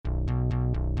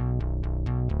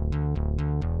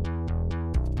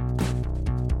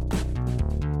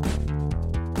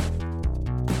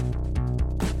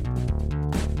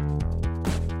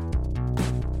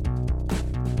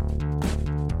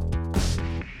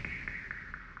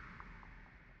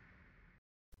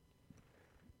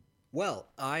Well,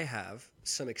 I have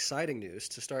some exciting news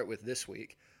to start with this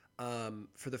week.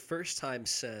 For the first time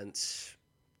since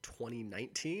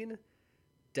 2019,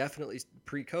 definitely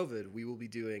pre-COVID, we will be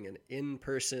doing an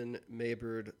in-person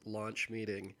Maybird launch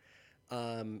meeting.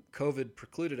 COVID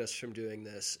precluded us from doing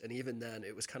this, and even then,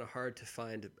 it was kind of hard to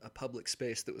find a public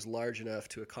space that was large enough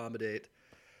to accommodate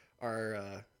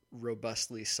our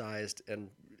robustly sized and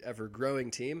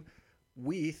ever-growing team.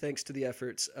 We, thanks to the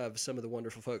efforts of some of the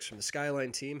wonderful folks from the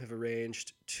Skyline team, have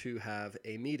arranged to have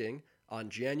a meeting on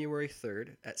January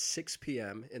 3rd at 6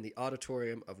 p.m. in the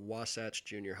auditorium of Wasatch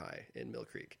Junior High in Mill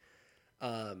Creek.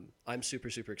 I'm super,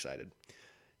 super excited.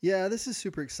 Yeah, this is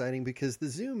super exciting because the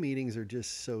Zoom meetings are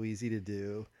just so easy to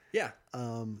do. Yeah.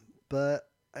 But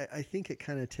I think it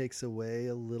kind of takes away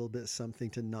a little bit something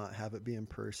to not have it be in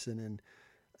person.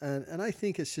 And I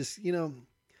think it's just,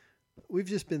 we've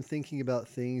just been thinking about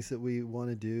things that we want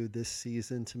to do this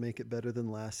season to make it better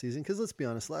than last season. Because let's be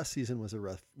honest, last season was a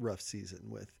rough season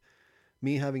with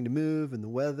me having to move and the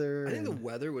weather. I think the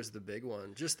weather was the big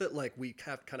one. Just that, we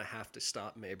kind of have to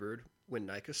stop Maybird when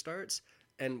NICA starts.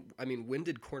 And, I mean, when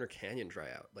did Corner Canyon dry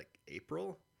out?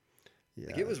 April?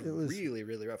 Yeah. It was really,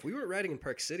 really rough. We weren't riding in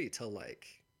Park City till,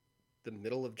 the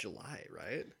middle of July,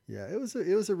 right? Yeah, it was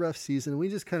a rough season. We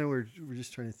just kind of were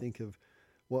just trying to think of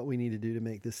what we need to do to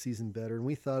make this season better. And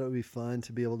we thought it would be fun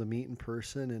to be able to meet in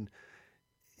person. And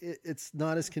it's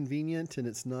not as convenient, and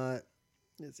it's a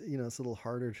little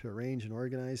harder to arrange and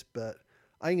organize, but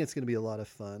I think it's going to be a lot of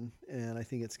fun. And I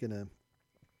think it's going to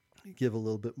give a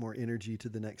little bit more energy to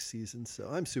the next season. So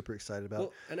I'm super excited about it.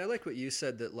 Well, and I like what you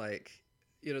said that I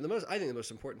think the most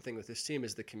important thing with this team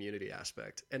is the community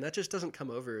aspect. And that just doesn't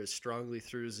come over as strongly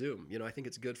through Zoom. I think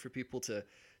it's good for people to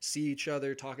see each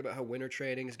other, talk about how winter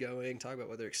training is going, talk about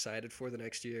what they're excited for the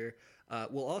next year.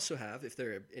 We'll also have, if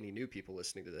there are any new people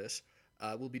listening to this,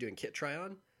 we'll be doing kit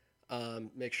try-on.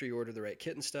 Make sure you order the right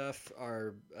kit and stuff.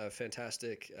 Our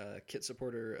fantastic kit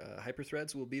supporter,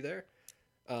 Hyperthreads, will be there.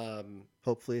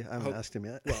 Hopefully. I haven't asked him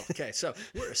yet. Well, okay. So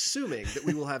we're assuming that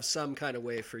we will have some kind of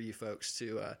way for you folks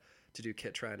to do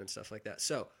kit try-on and stuff like that.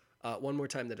 So one more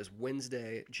time, that is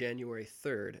Wednesday, January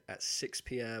 3rd at 6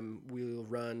 p.m. We'll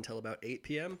run till about 8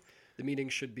 p.m. The meeting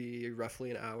should be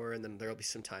roughly an hour, and then there'll be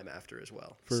some time after as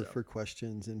well. For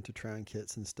questions and to try on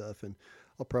kits and stuff. And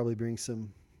I'll probably bring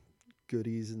some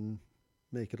goodies and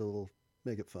make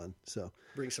it fun. So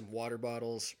bring some water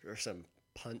bottles or some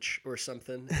punch or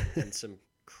something and some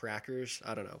crackers.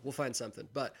 I don't know. We'll find something,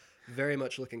 but very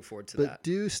much looking forward to that. But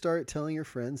do start telling your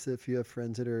friends, if you have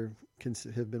friends that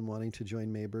have been wanting to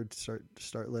join Maybird,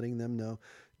 start letting them know.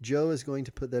 Joe is going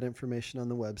to put that information on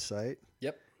the website.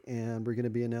 Yep. And we're going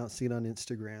to be announcing it on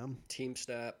Instagram. Team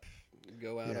Snap,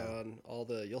 go out on all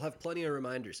you'll have plenty of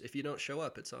reminders. If you don't show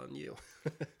up, it's on you.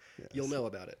 Yes. You'll know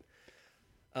about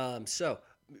it. So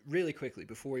really quickly,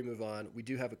 before we move on, we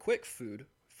do have a quick food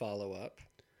follow-up.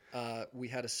 We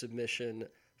had a submission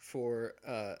for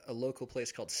a local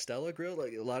place called Stella Grill,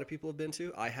 like a lot of people have been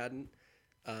to. I hadn't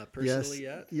personally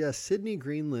yet. Yes, Sydney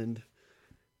Greenland.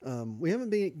 We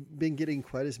haven't been getting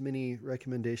quite as many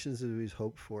recommendations as we'd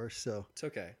hoped for, so it's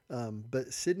okay.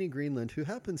 But Sydney Greenland, who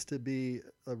happens to be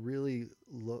a really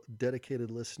dedicated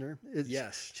listener,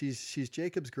 she's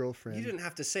Jacob's girlfriend. You didn't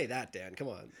have to say that, Dan. Come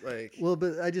on, Well,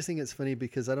 but I just think it's funny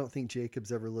because I don't think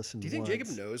Jacob's ever listened. Do you think Jacob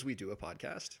knows we do a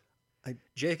podcast?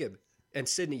 Jacob and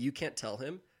Sydney, you can't tell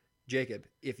him. Jacob,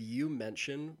 if you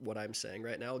mention what I'm saying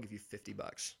right now, I'll give you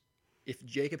 $50. If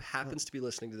Jacob happens to be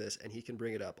listening to this and he can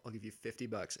bring it up, I'll give you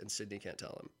 $50, and Sydney can't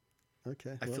tell him.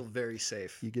 Okay. I feel very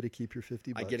safe. You get to keep your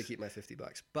 $50. I get to keep my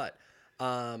 $50. But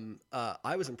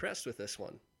I was impressed with this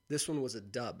one. This one was a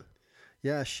dub.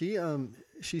 Yeah, she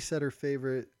said her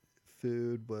favorite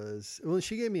food was, well,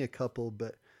 she gave me a couple,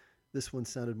 but this one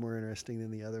sounded more interesting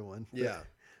than the other one. Yeah.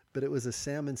 But it was a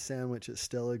salmon sandwich at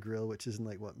Stella Grill, which is in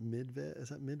Midvale? Is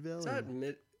that Midvale? Is that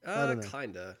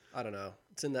kinda. I don't know.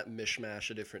 It's in that mishmash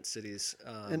of different cities.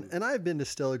 And I've been to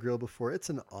Stella Grill before. It's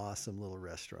an awesome little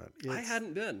restaurant. I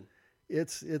hadn't been.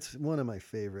 It's one of my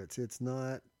favorites. It's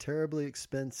not terribly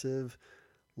expensive.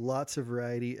 Lots of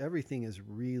variety. Everything is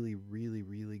really, really,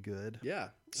 really good. Yeah.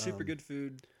 Super good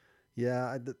food.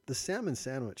 Yeah. The salmon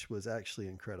sandwich was actually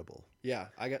incredible. Yeah.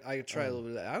 I tried a little bit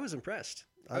of that. I was impressed.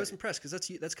 I was impressed because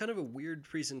that's kind of a weird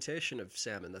presentation of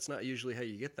salmon. That's not usually how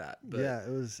you get that. But yeah, it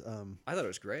was. I thought it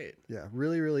was great. Yeah,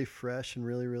 really, really fresh and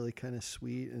really, really kind of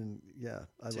sweet, and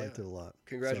I liked it a lot.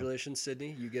 Congratulations,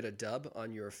 Sydney! You get a dub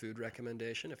on your food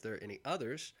recommendation. If there are any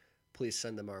others, please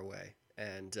send them our way,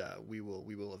 and we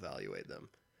will evaluate them.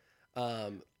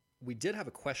 We did have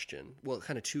a question. Well,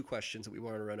 kind of two questions that we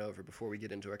wanted to run over before we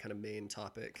get into our kind of main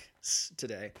topic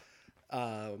today.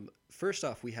 First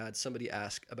off, we had somebody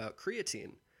ask about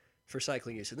creatine for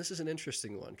cycling use, and this is an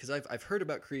interesting one because I've heard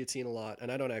about creatine a lot,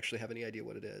 and I don't actually have any idea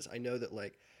what it is. I know that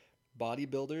like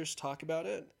bodybuilders talk about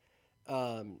it.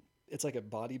 It's like a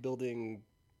bodybuilding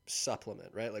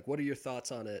supplement, right? Like, what are your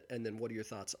thoughts on it, and then what are your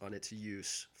thoughts on its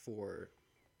use for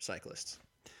cyclists?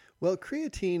 Well,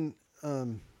 creatine's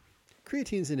an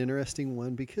interesting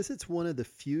one because it's one of the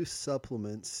few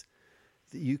supplements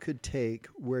that you could take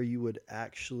where you would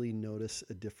actually notice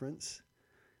a difference.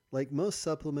 Like most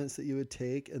supplements that you would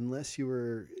take, unless you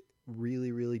were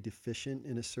really, really deficient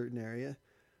in a certain area,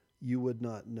 you would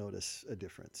not notice a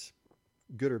difference,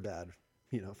 good or bad,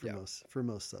 for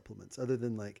most supplements, other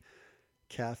than like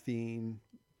caffeine,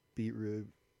 beetroot,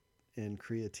 and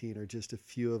creatine are just a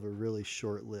few of a really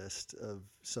short list of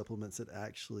supplements that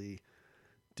actually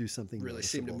do something really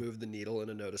noticeable. Seem to move the needle in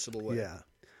a noticeable way. Yeah.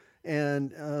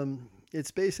 And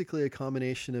it's basically a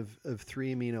combination of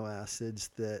 3 amino acids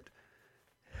that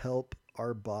help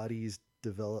our bodies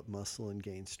develop muscle and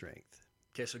gain strength.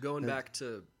 Okay, so going back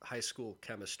to high school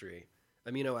chemistry,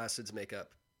 amino acids make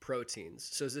up proteins.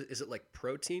 So is it like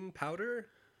protein powder?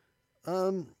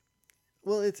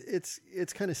 Well,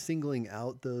 it's kind of singling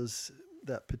out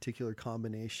that particular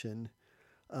combination,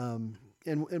 and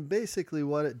basically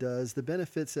what it does, the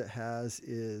benefits it has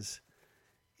is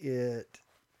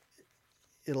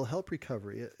it'll help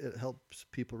recovery. It helps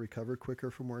people recover quicker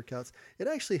from workouts. It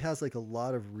actually has like a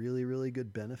lot of really, really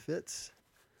good benefits,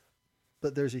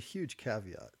 but there's a huge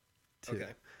caveat too.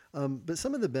 Okay. But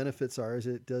some of the benefits is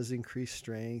it does increase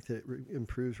strength. It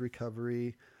improves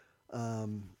recovery.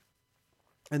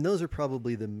 And those are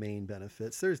probably the main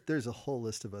benefits. There's a whole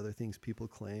list of other things people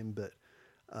claim, but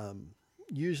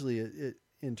usually it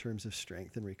in terms of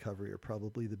strength and recovery are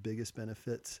probably the biggest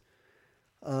benefits.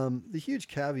 The huge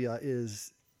caveat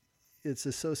is it's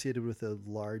associated with a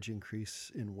large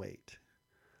increase in weight.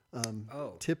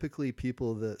 Typically,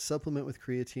 people that supplement with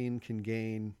creatine can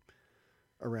gain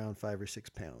around 5 or 6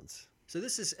 pounds. So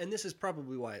this is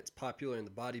probably why it's popular in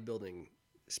the bodybuilding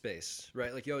space,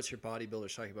 right? Like you always hear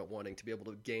bodybuilders talking about wanting to be able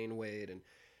to gain weight and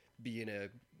be in a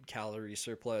calorie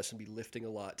surplus and be lifting a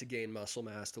lot to gain muscle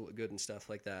mass to look good and stuff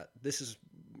like that. This is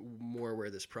more where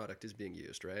this product is being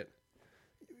used, right?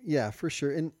 Yeah, for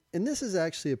sure. And this is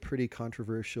actually a pretty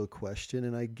controversial question,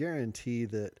 and I guarantee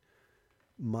that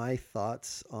my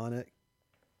thoughts on it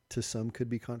to some could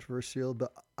be controversial,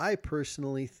 but I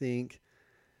personally think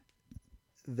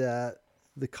that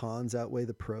the cons outweigh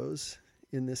the pros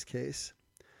in this case.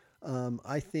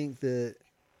 I think that,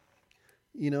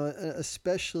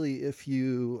 especially if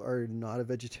you are not a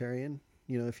vegetarian,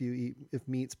 if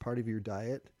meat's part of your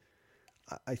diet,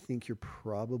 I think you're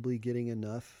probably getting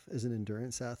enough as an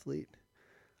endurance athlete.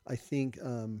 I think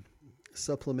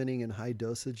supplementing in high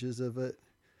dosages of it,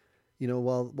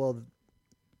 while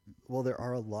there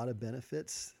are a lot of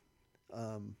benefits,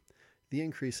 the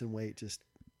increase in weight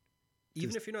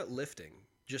even if you're not lifting,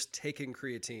 just taking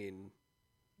creatine,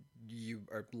 you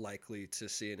are likely to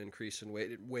see an increase in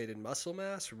weight and muscle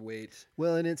mass or weight.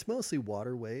 Well, and it's mostly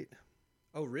water weight.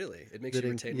 Oh, really? It makes you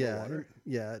retain more water?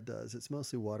 Yeah, it does. It's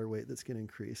mostly water weight that's going to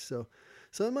increase. So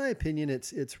in my opinion,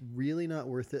 it's really not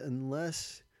worth it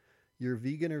unless you're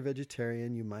vegan or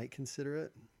vegetarian. You might consider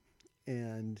it,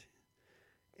 and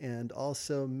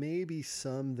also maybe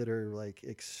some that are like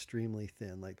extremely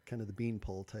thin, like kind of the bean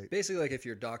pole type. Basically, like if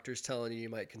your doctor's telling you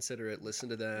might consider it, listen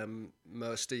to them.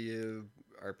 Most of you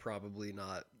are probably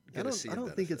not going to see a benefit. I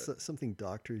don't think it's something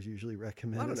doctors usually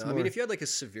recommend. I don't know. I mean, if you had like a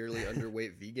severely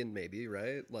underweight vegan, maybe,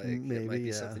 right? Like maybe, it might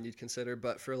be something you'd consider.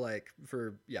 But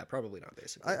probably not,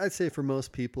 basically. I'd say for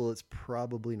most people, it's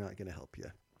probably not going to help you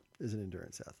as an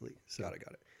endurance athlete. So. Got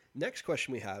it. Next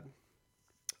question we had.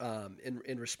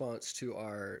 In response to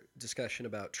our discussion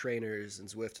about trainers and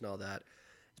Zwift and all that,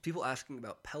 is people asking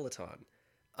about Peloton,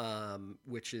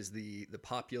 which is the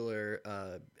popular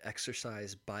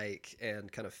exercise bike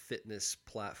and kind of fitness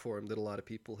platform that a lot of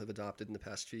people have adopted in the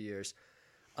past few years.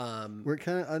 We're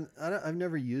kind of I've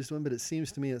never used one, but it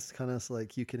seems to me it's kind of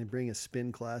like you can bring a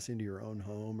spin class into your own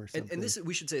home or something. And this,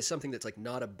 we should say, is something that's like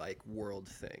not a bike world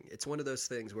thing. It's one of those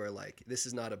things where like this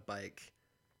is not a bike.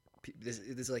 This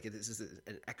is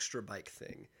an extra bike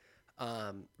thing.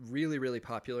 Really, really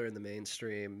popular in the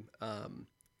mainstream.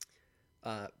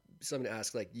 Someone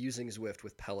asked like using Zwift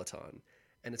with Peloton,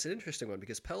 and it's an interesting one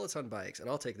because Peloton bikes, and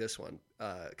I'll take this one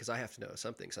because I have to know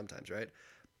something sometimes, right?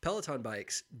 Peloton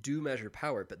bikes do measure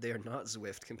power, but they are not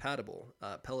Zwift compatible.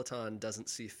 Peloton doesn't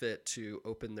see fit to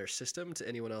open their system to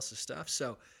anyone else's stuff,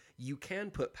 so you can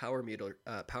put power meter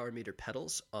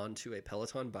pedals onto a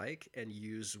Peloton bike and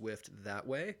use Zwift that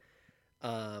way.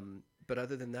 But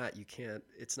other than that, you can't.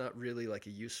 It's not really like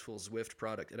a useful Zwift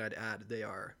product. And I'd add they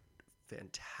are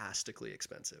fantastically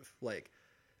expensive, like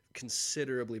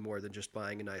considerably more than just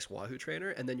buying a nice Wahoo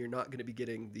trainer. And then you're not going to be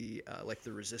getting the like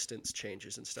the resistance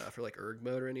changes and stuff, or like erg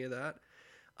mode or any of that.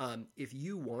 If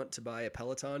you want to buy a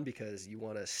Peloton because you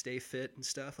want to stay fit and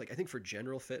stuff, like I think for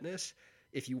general fitness,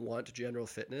 if you want general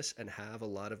fitness and have a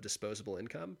lot of disposable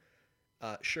income,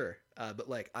 sure. But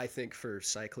like I think for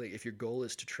cycling, if your goal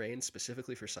is to train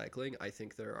specifically for cycling, I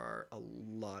think there are a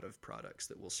lot of products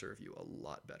that will serve you a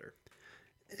lot better.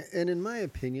 And in my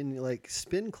opinion, like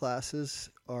spin classes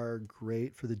are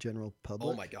great for the general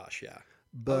public. Oh my gosh, yeah.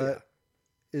 But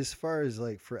as far as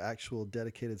like for actual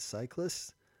dedicated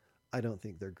cyclists, I don't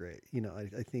think they're great. You know,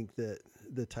 I think that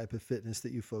the type of fitness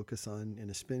that you focus on in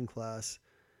a spin class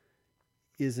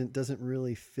doesn't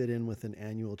really fit in with an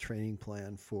annual training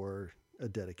plan for a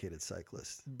dedicated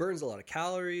cyclist. Burns a lot of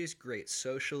calories, great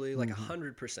socially, like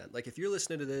 100%. Like if you're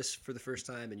listening to this for the first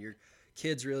time and your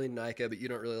kid's really NICA, but you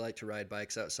don't really like to ride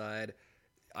bikes outside,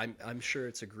 I'm sure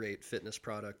it's a great fitness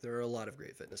product. There are a lot of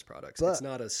great fitness products. It's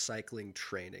not a cycling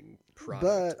training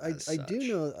product. But I do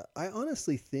know, I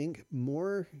honestly think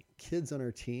more kids on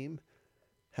our team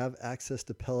have access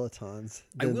to Pelotons.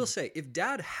 I will say, if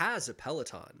dad has a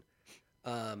Peloton,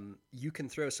 you can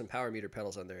throw some power meter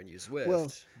pedals on there and use Zwift.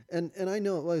 Well, and I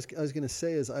know what I was going to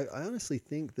say is I honestly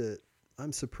think that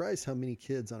I'm surprised how many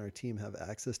kids on our team have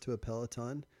access to a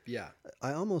Peloton. Yeah.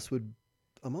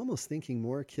 I'm almost thinking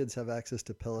more kids have access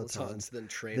to Pelotons than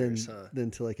trainers,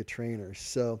 than to like a trainer.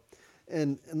 So,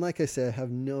 and like I said, I have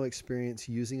no experience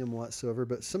using them whatsoever,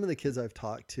 but some of the kids I've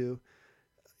talked to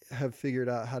have figured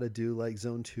out how to do like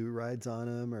zone 2 rides on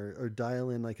them or dial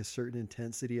in like a certain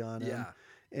intensity on them. Yeah.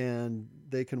 And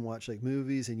they can watch like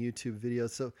movies and YouTube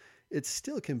videos. So it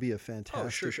still can be a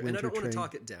fantastic sure. And I don't want to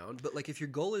talk it down, but like if your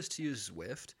goal is to use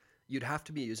Zwift, you'd have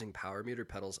to be using power meter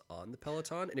pedals on the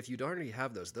Peloton. And if you don't already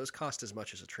have those cost as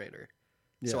much as a trainer.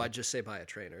 Yeah. So I'd just say buy a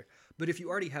trainer. But if you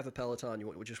already have a Peloton,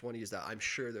 you just want to use that, I'm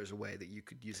sure there's a way that you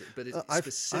could use it. But it's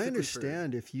specifically I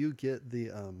understand if you get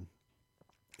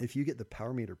the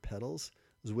power meter pedals,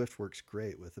 Zwift works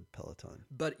great with a Peloton.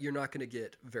 But you're not going to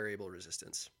get variable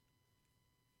resistance,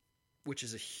 which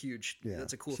is a huge,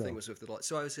 that's a cool thing with Zwift.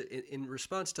 So I was in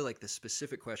response to like the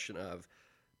specific question of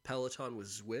Peloton with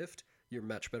Zwift, you're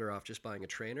much better off just buying a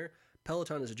trainer.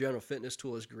 Peloton as a general fitness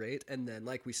tool is great. And then,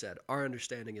 like we said, our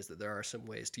understanding is that there are some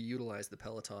ways to utilize the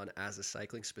Peloton as a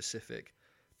cycling specific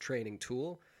training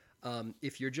tool.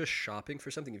 If you're just shopping for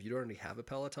something, if you don't already have a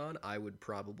Peloton, I would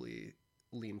probably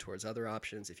lean towards other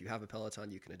options. If you have a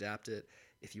Peloton, you can adapt it.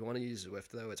 If you want to use Zwift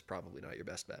though, it's probably not your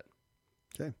best bet.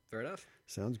 Okay. Fair enough.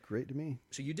 Sounds great to me.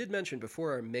 So you did mention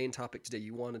before our main topic today,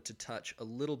 you wanted to touch a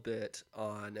little bit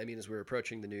on, as we're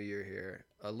approaching the new year here,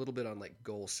 a little bit on like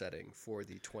goal setting for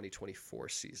the 2024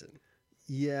 season.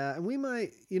 Yeah. And we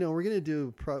might, we're going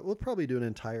to we'll probably do an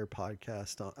entire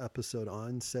podcast episode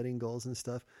on setting goals and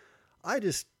stuff. I've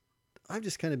just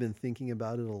kind of been thinking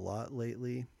about it a lot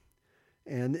lately.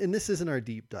 And this isn't our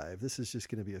deep dive. This is just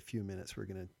going to be a few minutes. We're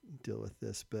going to deal with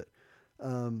this, but,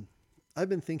 I've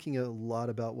been thinking a lot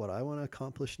about what I want to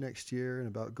accomplish next year and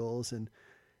about goals. And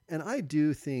I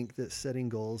do think that setting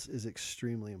goals is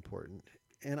extremely important.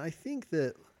 And I think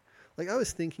that, like, I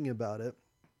was thinking about it,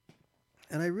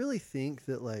 and I really think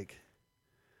that, like,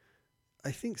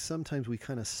 I think sometimes we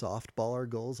kind of softball our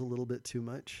goals a little bit too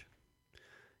much.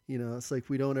 It's like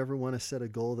we don't ever want to set a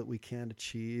goal that we can't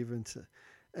achieve. And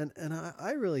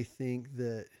I really think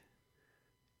that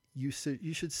you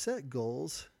should set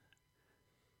goals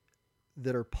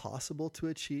that are possible to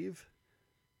achieve,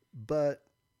 but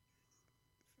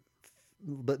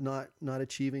not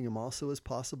achieving them also is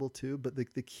possible too. But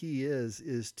the key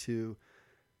is to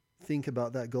think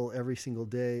about that goal every single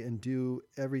day and do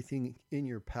everything in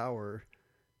your power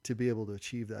to be able to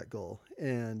achieve that goal.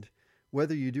 And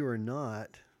whether you do or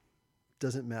not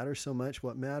doesn't matter so much.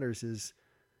 What matters is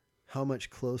how much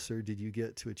closer did you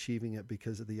get to achieving it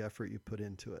because of the effort you put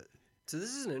into it. So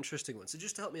this is an interesting one. So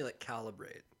just to help me like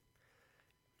calibrate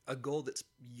a goal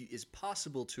is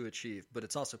possible to achieve, but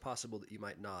it's also possible that you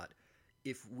might not.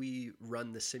 If we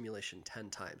run the simulation 10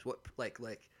 times, what like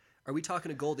are we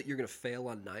talking a goal that you're going to fail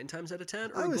on 9 times out of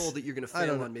 10, or a goal that you're going to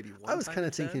fail on maybe 1 time? I was kind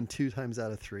of thinking 2 times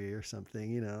out of 3 or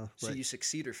something, So you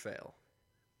succeed or fail.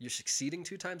 You're succeeding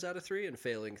 2 times out of 3 and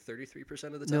failing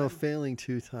 33% of the time. No, failing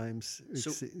 2 times,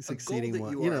 succeeding a goal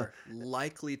that 1. You are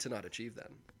likely to not achieve then.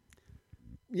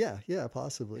 Yeah,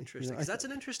 possibly. Interesting, because that's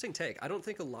an interesting take. I don't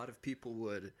think a lot of people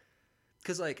would,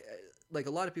 because like a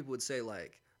lot of people would say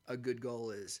like a good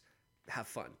goal is have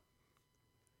fun,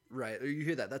 right? Or you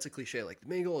hear that. That's a cliche. Like the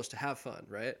main goal is to have fun,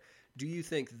 right? Do you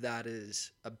think that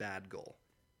is a bad goal?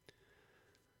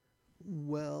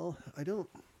 Well, I don't.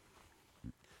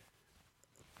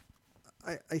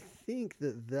 I think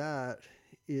that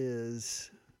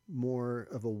is more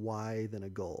of a why than a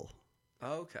goal.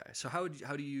 Okay. So how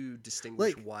do you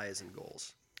distinguish Like, whys and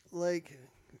goals? like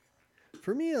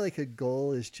for me, like a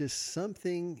goal is just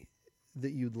something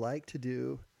that you'd like to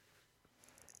do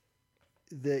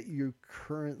that you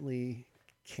currently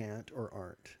can't or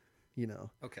aren't, you know,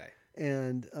 Okay.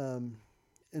 and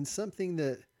something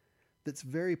that's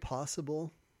very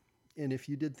possible. And if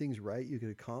you did things right, you could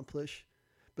accomplish.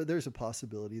 But there's a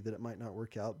possibility that it might not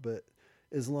work out. But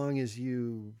as long as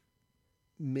you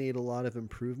made a lot of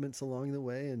improvements along the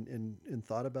way and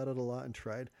thought about it a lot and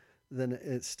tried, then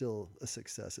it's still a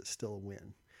success. It's still a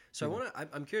win. So You know?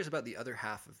 I'm curious about the other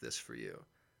half of this for you,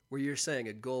 where you're saying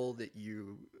a goal that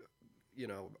you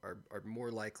know are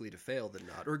more likely to fail than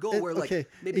not, or a goal where like Okay,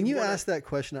 maybe and you one- asked that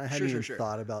question. I hadn't Sure, even sure.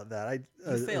 thought about that.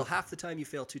 you fail half the time, you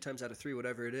fail 2 times out of 3,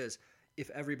 whatever it is. If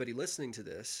everybody listening to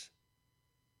this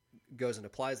goes and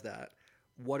applies that,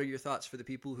 what are your thoughts for the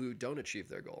people who don't achieve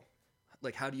their goal?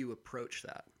 Like, how do you approach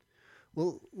that?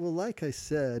 well, like I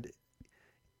said,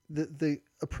 the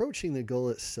approaching the goal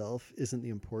itself isn't the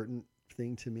important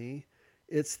thing to me.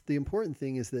 It's the important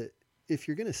thing is that if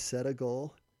you're going to set a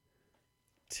goal,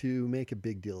 to make a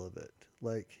big deal of it.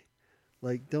 Like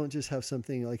don't just have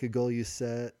something like a goal you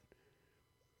set,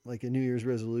 like a New Year's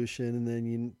resolution, and then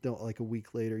you don't, like a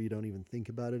week later you don't even think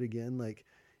about it again. Like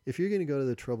if you're going to go to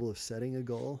the trouble of setting a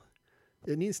goal,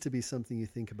 it needs to be something you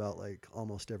think about like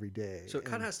almost every day. So it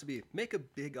kind of And has to be make a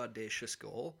big audacious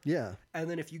goal, yeah, and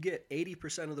then if you get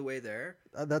 80% of the way there,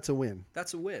 that's a win.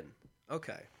 that's a win.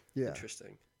 Okay, Yeah.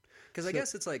 interesting. Because I So-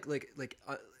 guess it's like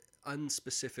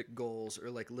unspecific goals, or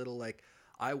like little like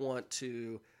I want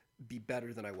to be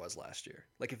better than I was last year.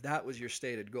 Like if that was your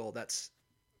stated goal, that's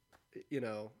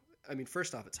I mean,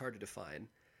 first off, it's hard to define,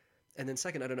 and then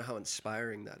second, I don't know how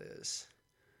inspiring that is,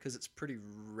 because it's pretty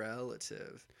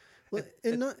relative. Well,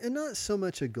 and not so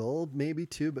much a goal, maybe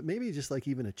too, but maybe just like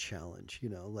even a challenge, you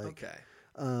know, like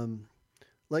Okay.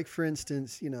 like for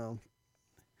instance, you know,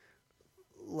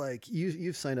 like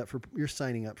you're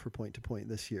signing up for Point to Point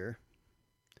this year,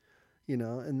 you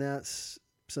know, and that's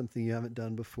something you haven't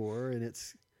done before, and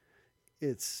it's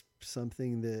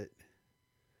something that,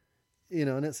 you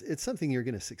know, and it's something you're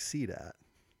going to succeed at,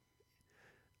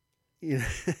 you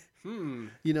know,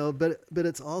 you know, but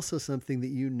it's also something that,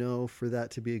 you know, for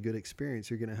that to be a good experience,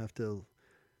 you're going to have to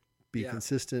be Yeah.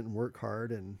 consistent and work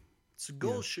hard. And So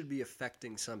goals should be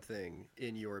affecting something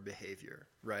in your behavior,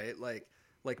 right? Like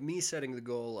me setting the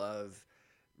goal of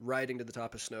riding to the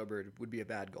top of Snowbird would be a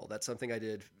bad goal. That's something I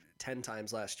did 10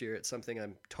 times last year. It's something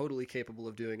I'm totally capable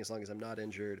of doing as long as I'm not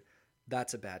injured.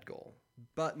 That's a bad goal.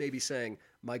 But maybe saying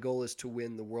my goal is to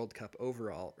win the World Cup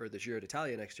overall or the Giro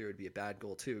d'Italia next year would be a bad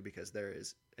goal too, because there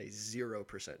is a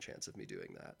 0% chance of me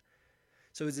doing that.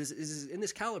 So is in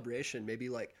this calibration maybe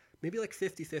like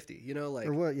 50-50, you know, like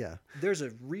or what? Yeah. there's a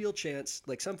real chance,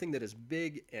 like something that is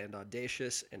big and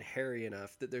audacious and hairy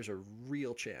enough, that there's a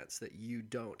real chance that you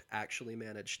don't actually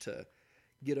manage to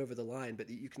get over the line, but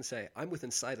that you can say, I'm within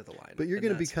sight of the line. But you're And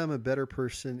going to that's- become a better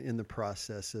person in the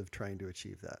process of trying to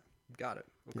achieve that. Got it.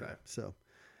 you Okay. know? So,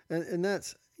 and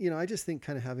that's, you know, I just think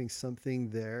kind of having something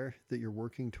there that you're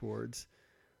working towards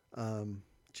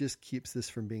just keeps this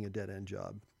from being a dead end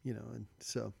job, you know? And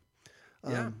so,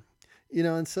 Yeah. you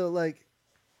know, and so like,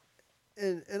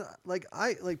 and like,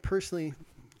 like personally,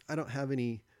 I don't have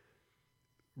any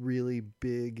really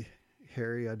big,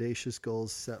 hairy, audacious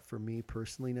goals set for me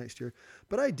personally next year,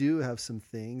 but I do have some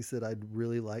things that I'd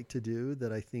really like to do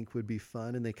that I think would be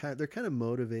fun, and they're kind of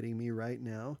motivating me right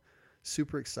now.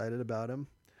 Super excited about them.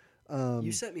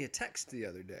 You sent me a text the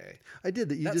other day. I did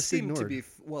that. You That just seemed ignored. to be,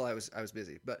 well, I was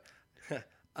busy, but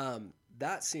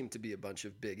that seemed to be a bunch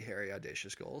of big, hairy,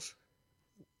 audacious goals.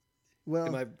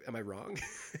 Well, Am I wrong?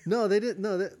 no, they didn't.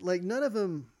 No, like none of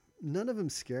them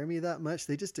scare me that much.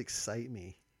 They just excite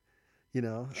me. You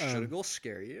know, Should a goal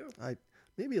scare you?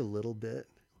 maybe a little bit.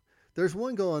 There's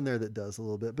one goal on there that does a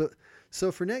little bit, but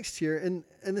so for next year, and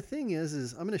the thing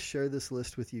is I'm going to share this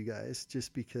list with you guys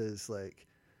just because, like,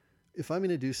 if I'm going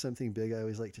to do something big, I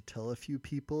always like to tell a few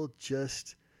people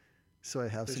just so I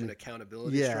have There's some an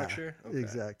accountability structure. Okay.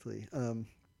 Exactly.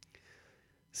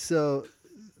 So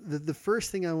the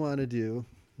first thing I want to do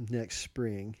next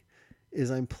spring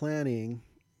is I'm planning,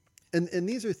 and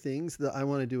these are things that I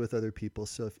want to do with other people.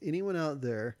 So if anyone out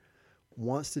there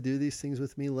wants to do these things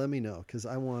with me, let me know, because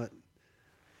I want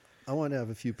to have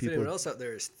a few If people. anyone else out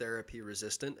there is therapy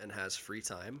resistant and has free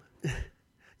time,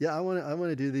 Yeah, I want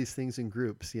to do these things in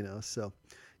groups, you know. So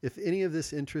if any of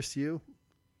this interests you,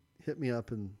 hit me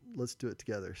up and let's do it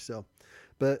together. So,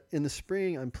 but in the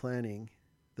spring, I'm planning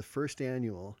the first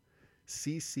annual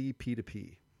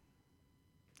CCP2P.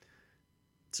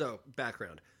 So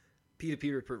background,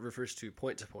 P2P refers to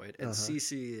point, and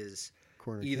CC is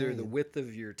Corner either Canyon. the width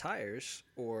of your tires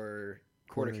or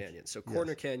Corner Canyon. So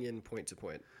Corner Canyon point to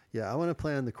point. Yeah, I want to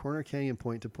plan the Corner Canyon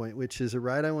point to point, which is a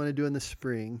ride I want to do in the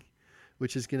spring,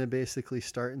 which is going to basically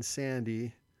start in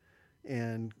Sandy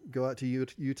and go out to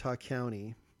Utah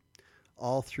County,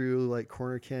 all through like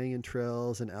Corner Canyon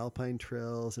trails and Alpine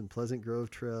trails and Pleasant Grove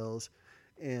trails.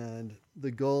 And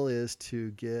the goal is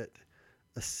to get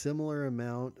a similar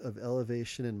amount of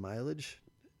elevation and mileage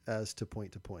as to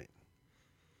point.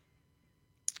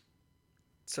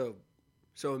 So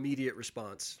immediate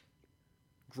response,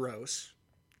 gross,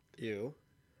 ew.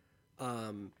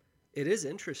 It is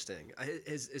interesting.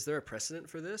 Is there a precedent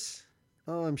for this?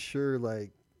 Oh, I'm sure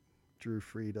like Drew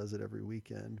Free does it every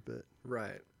weekend, but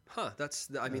right. Huh. That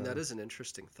is an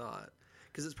interesting thought.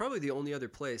 Because it's probably the only other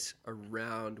place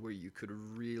around where you could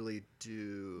really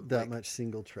do that much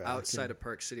single track outside of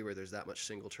Park City, where there's that much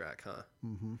single track, huh?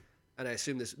 Mm-hmm. And I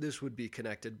assume this would be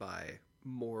connected by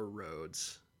more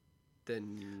roads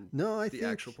than the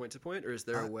actual point to point, or is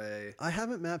there a way? I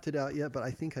haven't mapped it out yet, but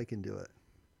I think I can do it.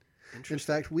 Interesting. In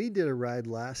fact, we did a ride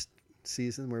last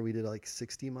season where we did like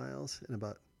 60 miles and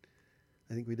I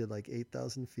think we did like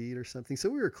 8,000 feet or something. So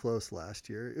we were close last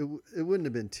year. It wouldn't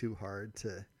have been too hard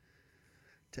to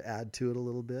add to it a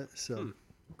little bit. So,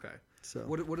 okay. So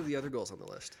what are the other goals on the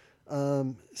list?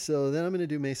 So then I'm going to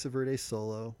do Mesa Verde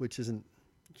solo, which isn't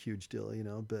a huge deal,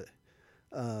 but,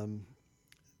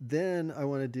 then I've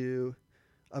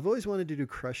always wanted to do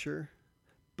Crusher,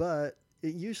 but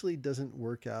it usually doesn't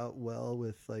work out well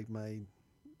with like my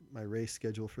race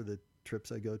schedule for the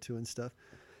trips I go to and stuff.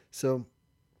 So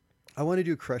I want to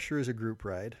do Crusher as a group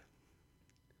ride.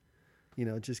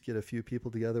 Just get a few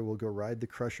people together. We'll go ride the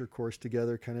Crusher course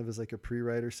together, kind of as like a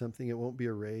pre-ride or something. It won't be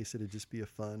a race. It'd just be a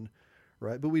fun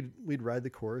ride. But we'd ride the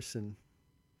course, and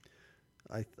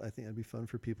I think it'd be fun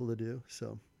for people to do.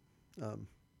 So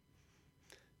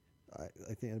I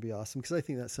think it'd be awesome because I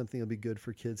think that's something that'll be good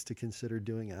for kids to consider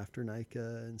doing after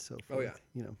NICA and so forth.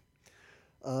 Oh, yeah.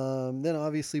 Then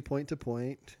obviously point to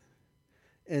point.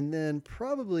 And then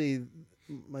probably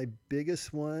my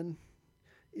biggest one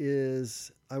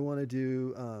is I want to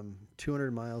do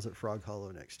 200 miles at Frog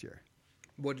Hollow next year.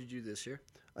 What did you do this year?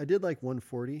 I did like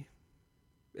 140.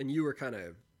 And you were kind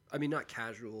of, not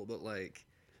casual, but like...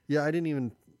 Yeah, I didn't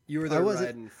even... You were there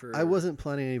riding for... I wasn't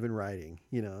planning on even riding,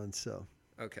 and so...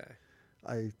 Okay.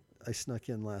 I snuck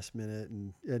in last minute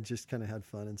and just kind of had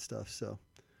fun and stuff, so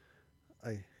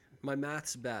My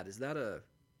math's bad. Is that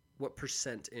what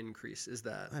percent increase is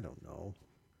that? I don't know.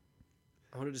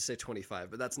 I wanted to say 25,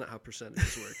 but that's not how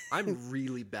percentages work. I'm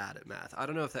really bad at math. I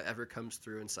don't know if that ever comes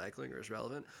through in cycling or is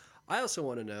relevant. I also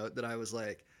want to note that I was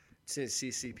like,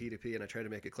 CCP2P, and I tried to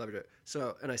make it clever.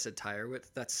 So, and I said tire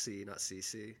width. That's C, not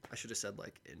CC. I should have said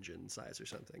like engine size or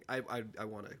something. I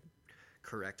want to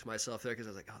correct myself there because I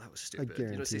was like, oh, that was stupid.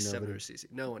 You don't say 7 or CC.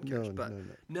 No one cares.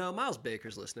 No, Miles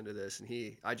Baker's listening to this,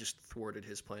 and I just thwarted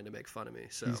his plan to make fun of me.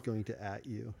 So he's going to at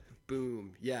you.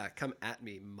 Boom. Yeah, come at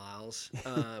me, Miles.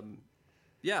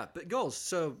 Yeah, but goals.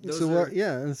 So those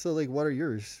and so like, what are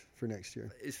yours for next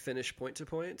year? Is finish point to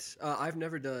point. I've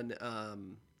never done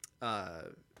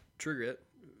True Grit.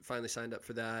 Finally signed up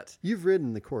for that. You've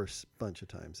ridden the course a bunch of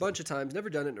times. Never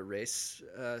done it in a race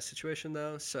situation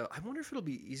though. So I wonder if it'll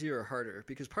be easier or harder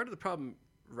because part of the problem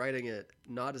riding it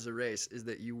not as a race is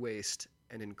that you waste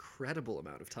an incredible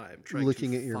amount of time trying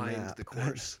looking to at your find map. the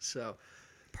course. So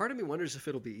part of me wonders if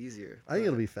it'll be easier. I think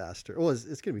it'll be faster. Well, it's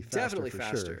going to be faster. Definitely for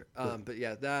faster. Sure, but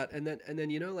yeah, that and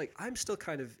then like I'm still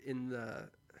kind of in the,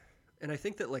 and I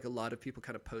think that like a lot of people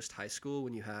kind of post high school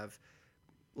when you have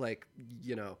like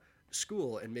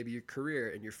school and maybe your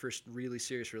career and your first really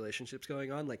serious relationships going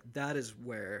on, like that is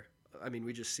where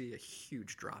we just see a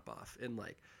huge drop off in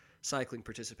like cycling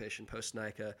participation post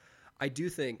NICA. I do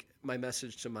think my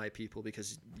message to my people,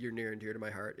 because you're near and dear to my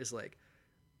heart, is like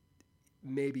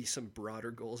maybe some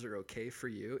broader goals are okay for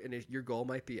you. And if your goal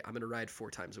might be, I'm going to ride 4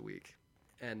 times a week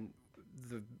and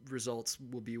the results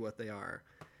will be what they are.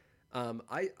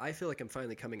 I feel like I'm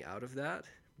finally coming out of that,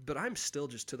 but I'm still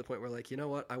just to the point where like, you know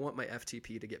what? I want my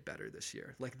FTP to get better this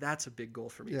year. Like that's a big goal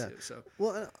for me too. So,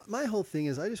 well, my whole thing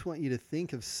is I just want you to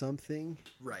think of something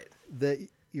that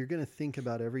you're going to think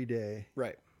about every day.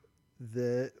 Right.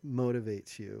 That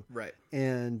motivates you. Right.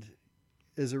 And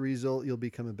as a result, you'll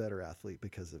become a better athlete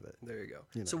because of it. There you go.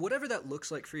 You know. So whatever that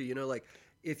looks like for you, like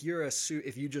if you're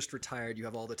if you just retired, you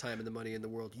have all the time and the money in the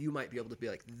world, you might be able to be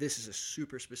like, this is a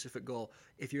super specific goal.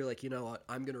 If you're like, you know what,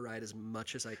 I'm going to ride as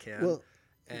much as I can. Well,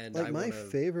 and like I my wanna,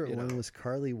 favorite one was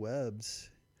Carly Webb's,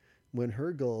 when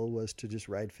her goal was to just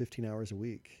ride 15 hours a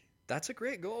week. That's a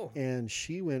great goal. And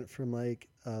she went from like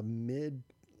a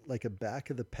back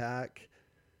of the pack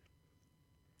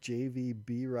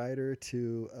JVB rider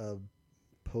to a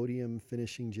podium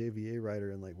finishing JVA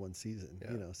rider in like one season.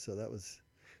 Yeah. So that was.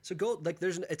 So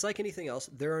it's like anything else.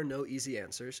 There are no easy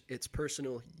answers. It's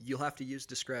personal. You'll have to use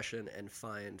discretion and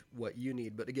find what you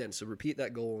need. But again, so repeat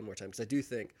that goal one more time, because I do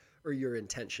think, or your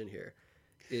intention here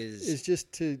is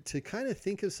just to kind of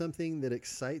think of something that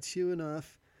excites you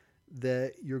enough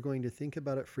that you're going to think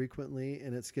about it frequently,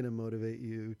 and it's going to motivate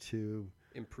you to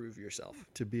improve yourself,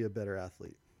 to be a better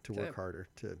athlete, to work harder,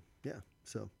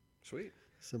 so sweet.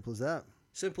 Simple as that.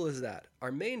 Simple as that.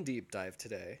 Our main deep dive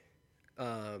today,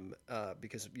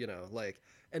 because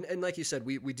and like you said,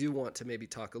 we do want to maybe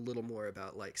talk a little more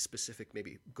about like specific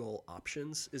maybe goal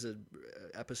options. Is a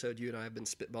episode you and I have been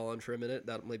spitballing for a minute.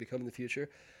 That'll maybe come in the future.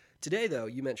 Today, though,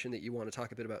 you mentioned that you want to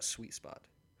talk a bit about Sweet Spot.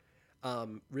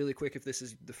 Really quick, if this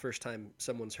is the first time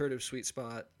someone's heard of Sweet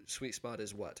Spot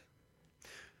is what?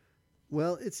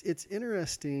 Well, it's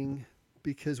interesting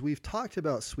because we've talked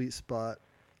about Sweet Spot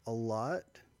a lot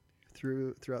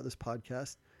throughout this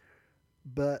podcast,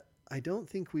 but I don't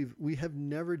think we have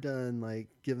never done like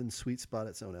given Sweet Spot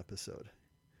its own episode.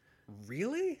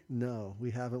 Really? No, we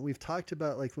haven't. We've talked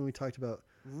about like when we talked about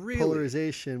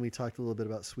polarization, we talked a little bit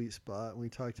about Sweet Spot. When we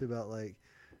talked about like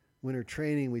winter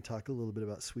training, we talked a little bit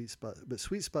about Sweet Spot, but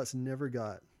Sweet Spot's never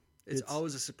got. It's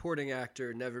always a supporting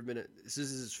actor. Never been. This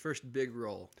is his first big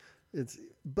role.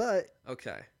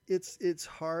 Okay. It's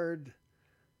hard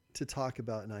to talk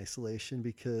about in isolation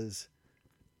because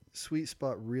Sweet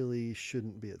Spot really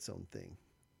shouldn't be its own thing.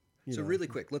 Really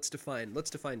quick, let's define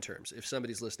terms. If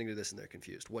somebody's listening to this and they're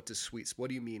confused, what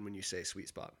do you mean when you say Sweet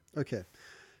Spot? Okay.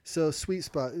 So Sweet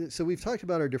Spot. So we've talked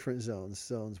about our different zones.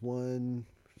 Zones 1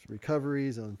 is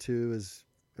recovery. Zone 2 is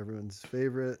everyone's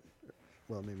favorite.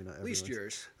 Well, maybe not everyone's. At least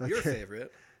yours. Okay. Your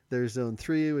favorite. There's zone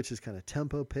 3, which is kind of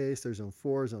tempo pace. There's zone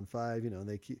 4, zone 5.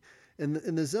 They keep, and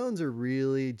the zones are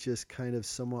really just kind of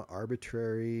somewhat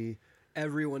arbitrary.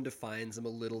 Everyone defines them a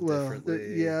little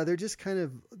differently. They're just kind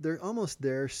of, they're almost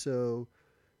there so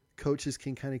coaches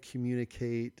can kind of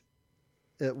communicate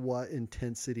at what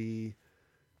intensity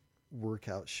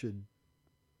workout should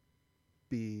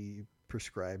be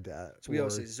prescribed at. So we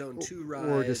always say zone 2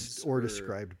 rides or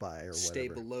described by or stay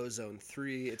whatever. Below zone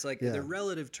 3. It's like they're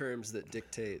relative terms that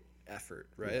dictate effort,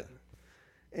 right?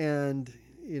 Yeah. And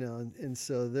and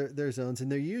so they're zones, and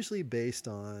they're usually based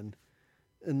on,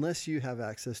 unless you have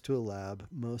access to a lab,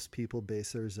 most people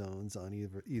base their zones on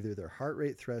either their heart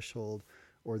rate threshold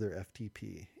or their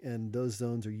FTP, and those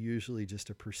zones are usually just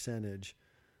a percentage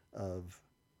of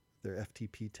their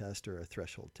FTP test or a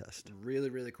threshold test. Really,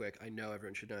 really quick. I know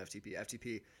everyone should know FTP.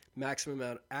 FTP,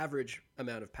 average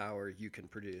amount of power you can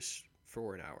produce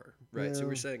for an hour, right? Well, so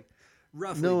we're saying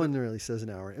roughly. No one really says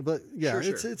an hour, but yeah, sure.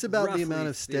 It's about roughly, the amount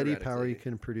of steady power you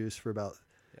can produce for about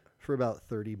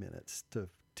 30 minutes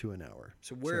to an hour.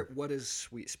 So what is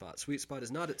Sweet Spot? Sweet Spot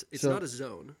is not it's not a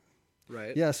zone,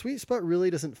 right? Yeah, Sweet Spot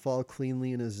really doesn't fall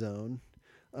cleanly in a zone.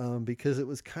 Because it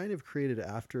was kind of created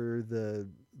after the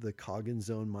Coggin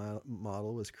zone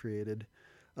model was created.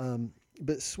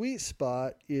 But Sweet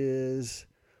Spot is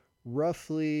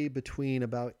roughly between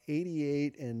about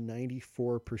 88 and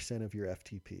 94% of your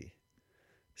FTP.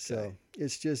 So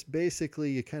it's just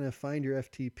basically you kind of find your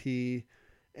FTP,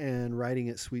 and riding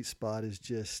at Sweet Spot is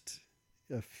just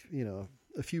a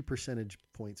few percentage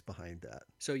points behind that.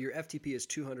 So your FTP is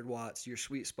 200 watts. Your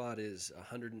Sweet Spot is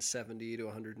 170 to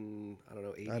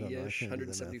 80-ish,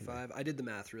 175. I did the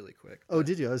math really quick. Oh,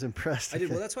 did you? I was impressed. I did.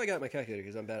 Well, that's why I got my calculator,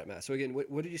 because I'm bad at math. So again,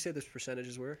 what did you say those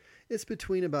percentages were? It's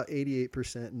between about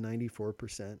 88% and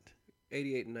 94%.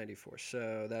 88 and 94.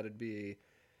 So that would be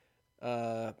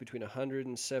between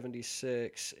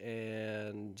 176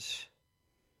 and,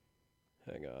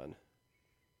 hang on,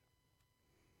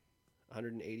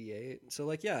 188. So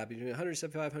between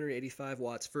 175, 185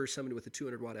 watts for somebody with a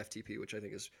 200 watt FTP, which I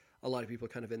think is a lot of people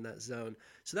kind of in that zone.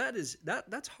 So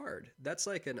that's hard. That's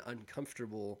like an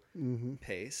uncomfortable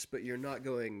pace, but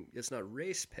it's not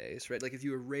race pace, right? Like if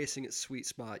you were racing at Sweet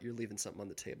Spot, you're leaving something on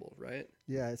the table, right?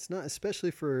 Yeah, it's not,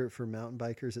 especially for mountain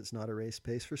bikers, it's not a race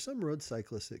pace. For some road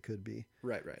cyclists, it could be.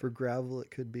 Right. For gravel,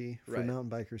 it could be. For mountain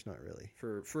bikers, not really.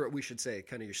 For we should say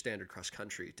kind of your standard cross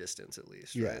country distance at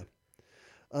least, right?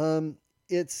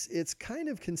 It's kind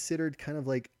of considered kind of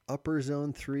like upper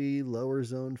zone 3, lower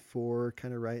zone 4,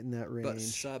 kind of right in that range. But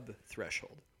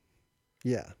sub-threshold.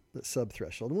 Yeah, but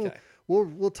sub-threshold. And Okay.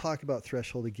 we'll talk about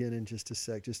threshold again in just a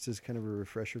sec, just as kind of a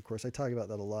refresher course. I talk about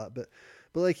that a lot, but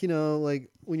like, like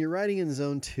when you're riding in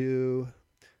zone 2,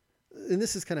 and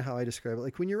this is kind of how I describe it.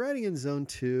 Like when you're riding in zone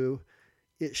 2,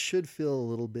 it should feel a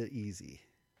little bit easy.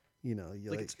 You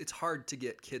It's hard to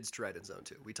get kids to ride in zone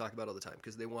 2. We talk about it all the time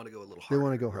because they want to go a little they harder.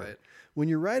 want to go hard. Right? When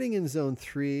you're riding in zone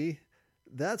 3,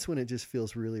 that's when it just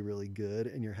feels really, really good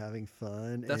and you're having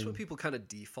fun. That's what people kind of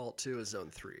default to as zone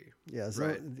 3. Yeah,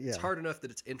 right. Yeah. It's hard enough that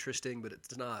it's interesting, but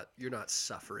it's not. You're not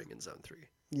suffering in zone 3.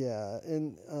 Yeah,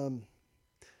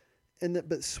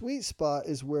 but sweet spot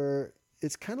is where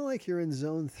it's kind of like you're in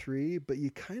zone 3, but you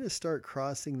kind of start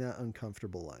crossing that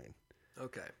uncomfortable line.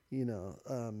 Okay.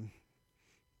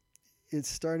 It's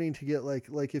starting to get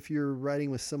like if you're riding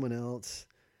with someone else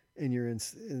and you're in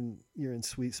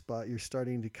sweet spot, you're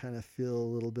starting to kind of feel a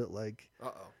little bit like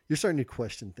you're starting to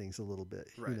question things a little bit.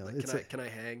 Right. Like, can I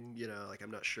hang? Like I'm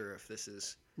not sure if this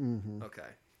is okay.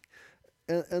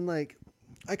 And like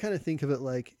I kind of think of it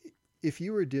like if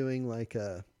you were doing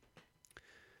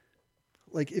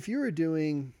if you were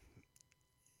doing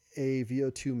a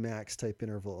VO2 max type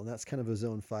interval, and that's kind of a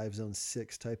zone 5, zone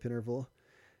 6 type interval,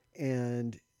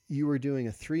 and you were doing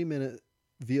a 3-minute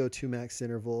VO2 max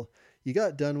interval, you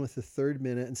got done with the 3rd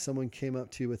minute and someone came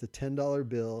up to you with a $10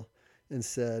 bill and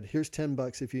said, here's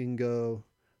 $10 if you can go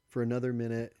for another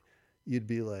minute, you'd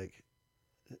be like,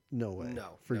 no way.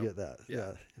 No. Forget that.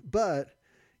 Yeah. But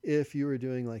if you were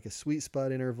doing like a sweet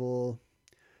spot interval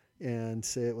and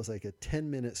say it was like a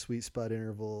 10-minute sweet spot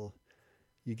interval,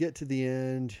 you get to the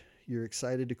end, you're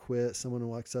excited to quit, someone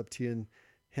walks up to you and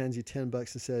hands you $10 and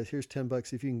says, here's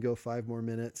 $10 if you can go 5 more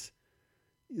minutes.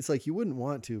 It's like you wouldn't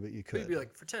want to, but you could. You'd be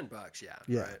like, for $10,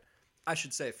 yeah. Right. I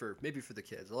should say maybe for the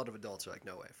kids. A lot of adults are like,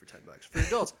 no way, for $10. For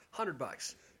adults,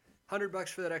 $100. $100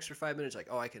 for that extra 5 minutes, like,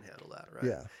 oh, I can handle that, right?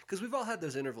 Yeah. Because we've all had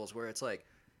those intervals where it's like,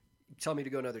 tell me to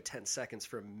go another 10 seconds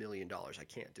for $1 million. I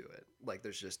can't do it. Like,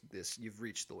 there's just this, you've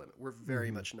reached the limit. We're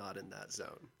very much not in that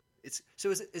zone. Is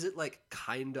it like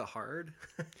kind of hard?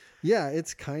 Yeah,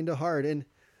 it's kind of hard. And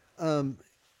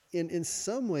in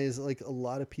some ways, like a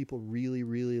lot of people really,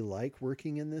 really like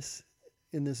working in this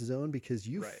zone because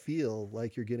you feel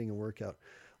like you're getting a workout.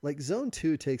 Like zone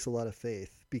 2 takes a lot of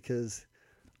faith because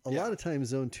a lot of times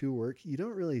zone 2 work,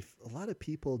 a lot of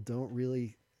people don't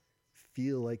really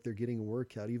feel like they're getting a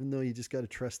workout, even though you just got to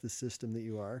trust the system that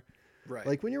you are. Right.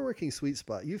 Like when you're working sweet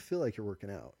spot, you feel like you're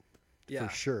working out. Yeah.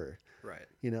 For sure. Right.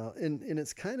 And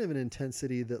it's kind of an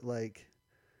intensity that like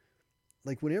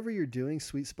whenever you're doing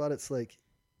sweet spot, it's like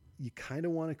you kind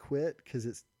of want to quit because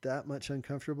it's that much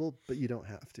uncomfortable, but you don't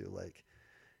have to. Like,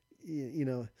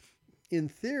 in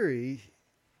theory,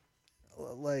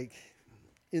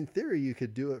 you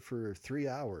could do it for 3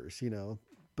 hours,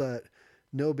 but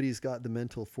nobody's got the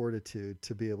mental fortitude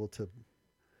to be able to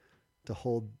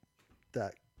hold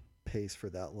that pace for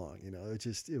that long.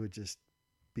 It would just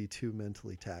be too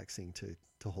mentally taxing to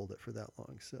hold it for that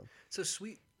long. So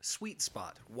sweet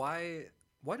spot. Why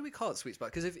do we call it sweet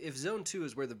spot? Because if zone 2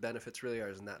 is where the benefits really are,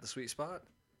 isn't that the sweet spot?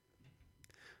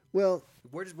 Well,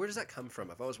 where does that come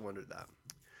from? I've always wondered that.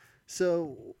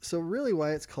 So really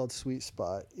why it's called sweet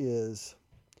spot is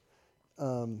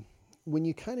when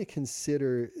you kind of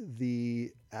consider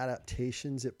the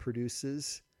adaptations it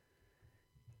produces,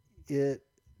 it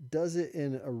does it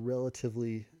in a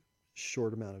relatively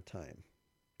short amount of time.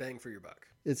 Bang for your buck.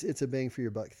 It's a bang for your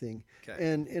buck thing. Okay.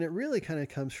 And it really kind of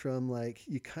comes from like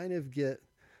you kind of get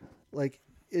like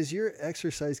as your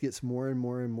exercise gets more and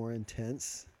more and more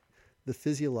intense, the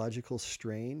physiological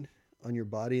strain on your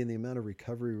body and the amount of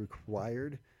recovery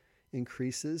required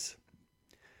increases.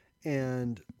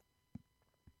 And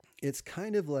it's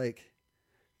kind of like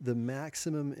the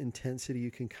maximum intensity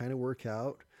you can kind of work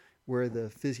out where the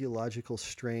physiological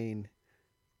strain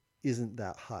isn't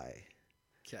that high.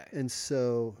 Okay. And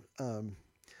so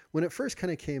when it first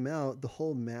kind of came out, the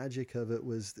whole magic of it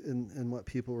was, and what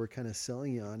people were kind of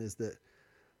selling you on is that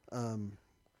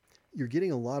you're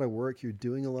getting a lot of work, you're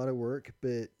doing a lot of work,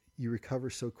 but you recover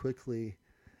so quickly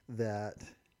that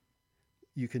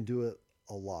you can do it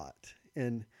a lot.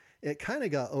 And it kind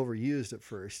of got overused at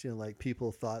first, like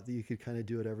people thought that you could kind of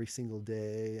do it every single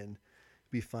day and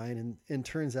be fine. And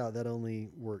turns out that only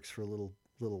works for a little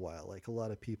while. Like a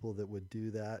lot of people that would do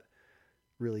that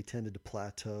really tended to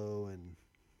plateau and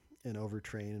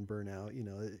overtrain and burn out.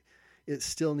 It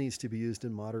still needs to be used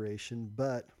in moderation,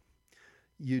 but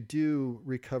you do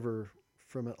recover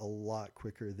from it a lot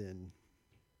quicker than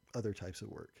other types of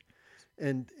work.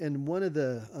 And one of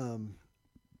the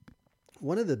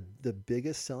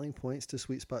biggest selling points to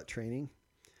sweet spot training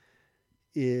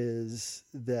is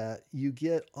that you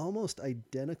get almost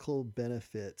identical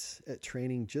benefits at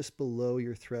training just below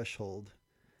your threshold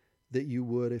that you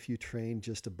would if you trained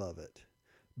just above it.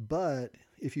 But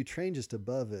if you train just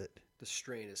above it, The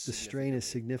strain is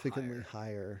significantly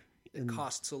higher. It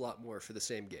costs a lot more for the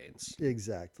same gains.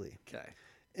 Exactly. Okay.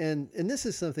 And this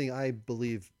is something I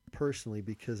believe personally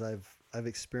because I've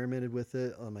experimented with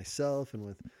it on myself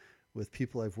and with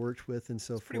people I've worked with and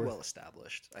so It's forth. Pretty well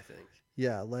established, I think.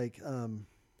 Yeah, like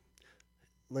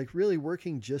really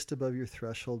working just above your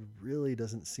threshold really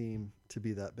doesn't seem to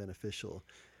be that beneficial.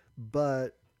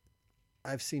 But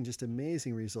I've seen just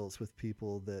amazing results with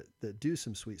people that do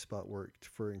some sweet spot work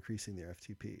for increasing their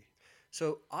FTP.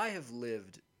 So I have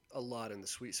lived a lot in the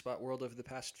sweet spot world over the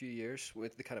past few years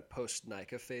with the kind of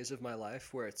post-NICA phase of my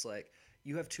life where it's like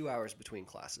you have 2 hours between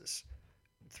classes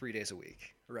 3 days a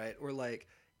week, right? Or like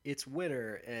it's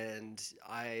winter and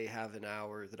I have an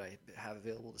hour that I have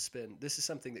available to spend. This is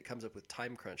something that comes up with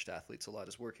time crunched athletes a lot,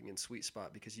 is working in sweet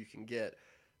spot because you can get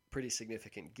pretty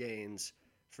significant gains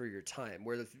for your time,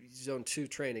 where the zone 2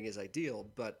 training is ideal,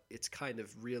 but it's kind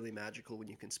of really magical when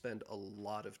you can spend a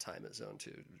lot of time at zone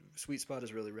 2. Sweet spot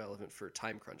is really relevant for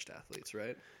time crunched athletes,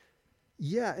 right?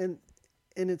 Yeah, and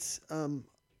it's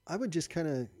I would just kind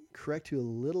of correct you a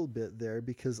little bit there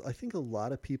because I think a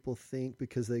lot of people think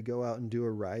because they go out and do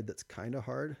a ride that's kind of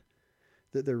hard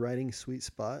that they're riding sweet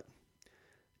spot.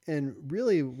 And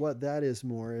really what that is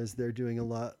more is they're doing a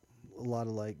lot of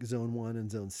like zone 1 and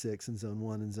zone 6 and zone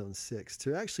 1 and zone 6.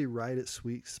 To actually ride at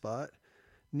sweet spot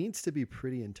needs to be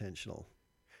pretty intentional.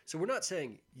 So we're not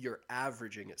saying you're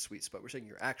averaging at sweet spot. We're saying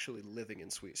you're actually living in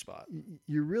sweet spot.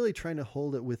 You're really trying to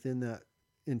hold it within that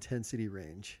intensity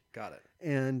range. Got it.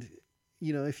 And,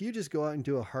 you know, if you just go out and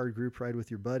do a hard group ride with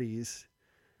your buddies,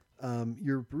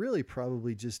 you're really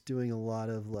probably just doing a lot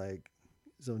of like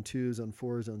zone 2, zone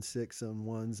 4, zone 6, zone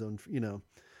 1, zone,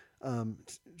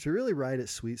 to really ride at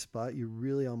sweet spot, you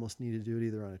really almost need to do it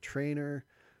either on a trainer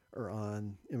or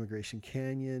on Immigration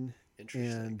Canyon.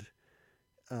 Interesting.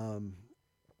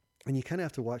 And you kind of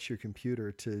have to watch your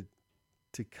computer to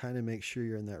kind of make sure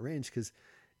you're in that range because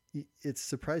it's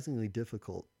surprisingly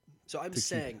difficult. So I'm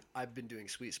saying I've been doing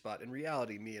sweet spot. In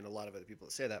reality, me and a lot of other people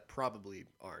that say that probably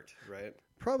aren't, right?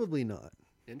 Probably not.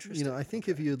 Interesting. You know, I think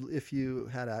if you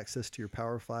had access to your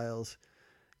power files,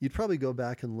 you'd probably go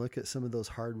back and look at some of those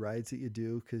hard rides that you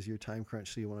do because you're time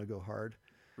crunched, so you want to go hard.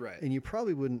 Right. And you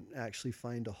probably wouldn't actually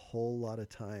find a whole lot of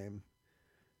time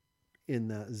in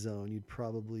that zone. You'd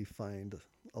probably find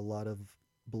a lot of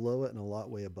below it and a lot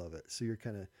way above it. So you're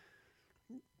kind of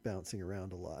bouncing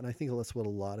around a lot. And I think that's what a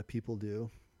lot of people do.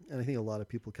 And I think a lot of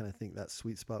people kind of think that's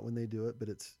sweet spot when they do it, but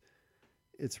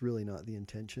it's really not the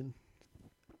intention.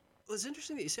 Well, it's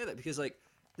interesting that you say that because like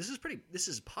this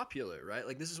is popular, right?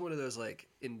 Like this is one of those like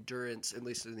endurance, at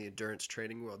least in the endurance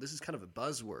training world, this is kind of a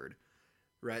buzzword,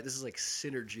 right? This is like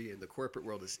synergy in the corporate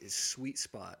world is sweet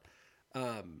spot.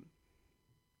 And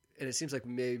it seems like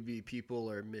maybe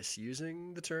people are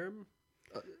misusing the term.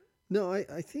 No,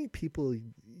 I think people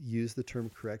use the term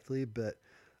correctly, but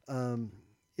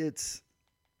it's,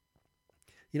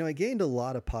 it gained a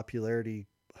lot of popularity,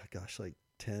 like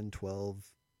 10, 12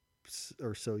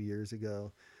 or so years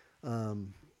ago,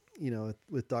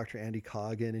 with Dr. Andy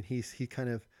Coggan, and he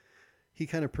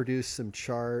kind of produced some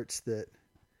charts that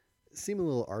seem a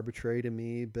little arbitrary to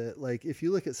me, but like if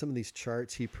you look at some of these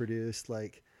charts he produced,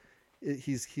 like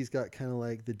he's got kind of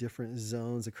like the different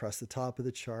zones across the top of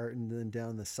the chart, and then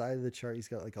down the side of the chart he's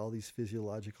got like all these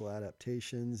physiological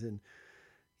adaptations, and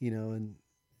and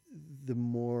the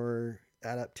more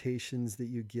adaptations that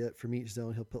you get from each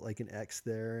zone, he'll put like an X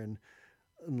there, and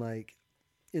like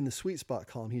in the sweet spot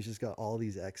column he's just got all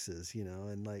these X's,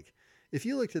 and like if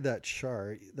you looked at that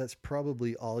chart, that's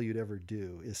probably all you'd ever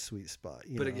do is sweet spot.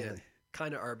 But again,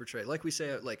 kind of arbitrary. Like we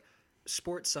say, like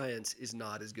sports science is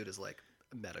not as good as like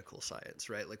medical science,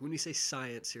 right? Like when we say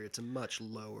science here, it's a much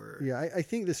lower. Yeah, I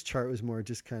think this chart was more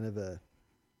just kind of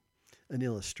an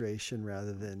illustration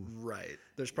rather than right.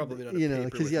 There's probably not a paper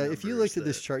because with if you looked at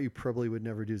this chart, you probably would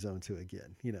never do zone 2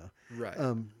 again. Right.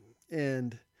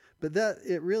 But that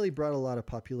it really brought a lot of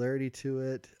popularity to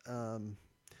it. A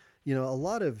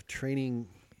lot of training,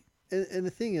 and the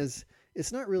thing is,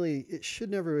 it's not really. It should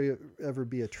never ever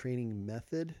be a training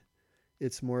method.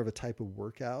 It's more of a type of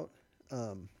workout.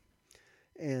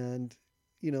 And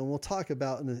we'll talk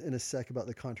about in a sec about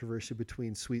the controversy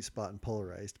between sweet spot and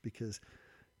polarized because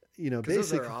basically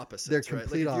those are opposites, they're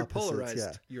complete right? Like if opposites. You're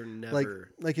polarized, yeah. You're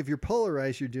never like if you're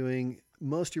polarized, you're doing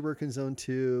most of your work in zone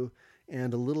 2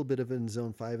 and a little bit of it in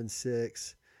zone 5 and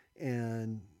 6,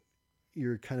 and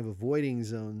you're kind of avoiding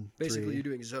zone 3. Basically, you're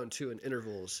doing zone 2 in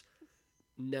intervals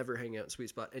never hang out in sweet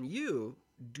spot. And you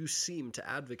do seem to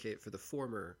advocate for the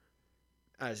former,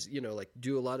 as like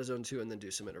do a lot of zone 2 and then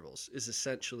do some intervals is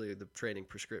essentially the training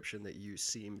prescription that you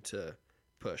seem to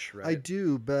push, right? I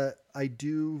do, but I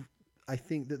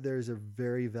think that there's a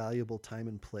very valuable time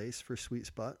and place for sweet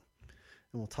spot.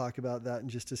 And we'll talk about that in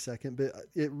just a second. But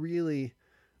it really,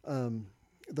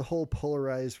 the whole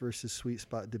polarized versus sweet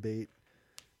spot debate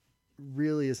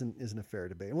really isn't a fair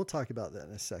debate. And we'll talk about that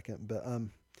in a second. But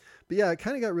yeah, it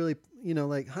kind of got really,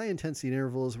 like high intensity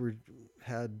intervals were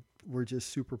just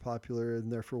super popular.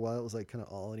 And there for a while, it was like kind of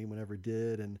all anyone ever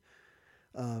did. And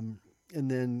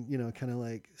then, kind of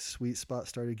like sweet spot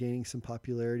started gaining some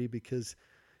popularity because,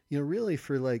 really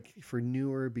for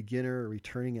newer beginner or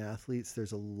returning athletes,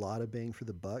 there's a lot of bang for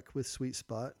the buck with sweet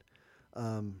spot.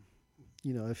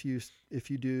 If you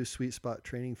do sweet spot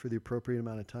training for the appropriate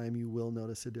amount of time, you will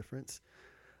notice a difference.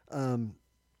 There's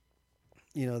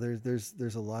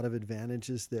a lot of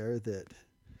advantages there that,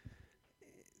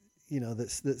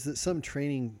 that some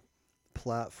training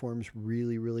platforms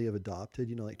really, really have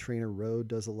adopted. Like Trainer Road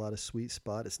does a lot of sweet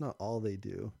spot. It's not all they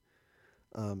do.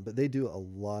 But they do a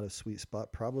lot of sweet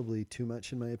spot, probably too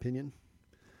much in my opinion.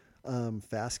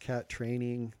 Fast Cat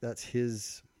Training, that's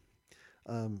his,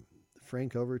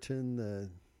 Frank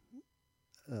Overton,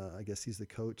 I guess he's the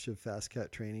coach of Fast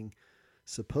Cat Training,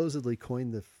 supposedly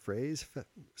coined the phrase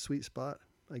sweet spot.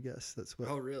 I guess that's what.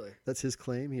 Oh, really? That's his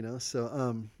claim,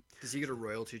 So, does he get a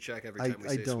royalty check every time we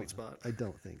say sweet spot? I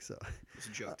don't think so. It's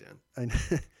a joke, Dan.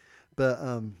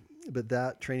 But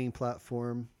that training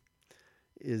platform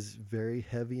is very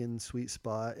heavy in sweet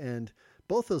spot, and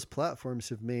both those platforms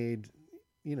have made,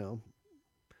 a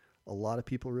lot of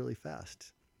people really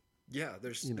fast. Yeah,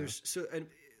 there's so, and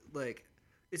like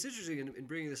it's interesting in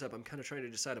bringing this up. I'm kind of trying to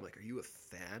decide. I'm like, are you a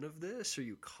fan of this? Are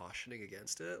you cautioning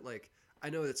against it? Like, I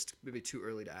know it's maybe too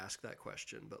early to ask that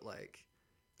question, but like,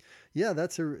 yeah,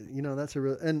 that's a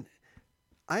real, and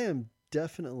I am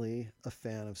definitely a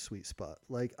fan of sweet spot.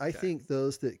 Like, I think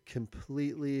those that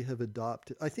completely have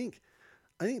adopted, I think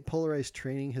polarized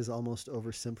training has almost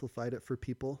oversimplified it for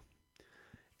people.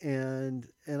 And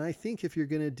I think if you're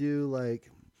going to do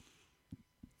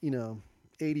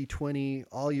 80-20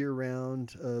 all year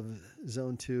round of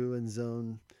zone 2 and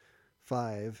zone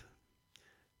 5,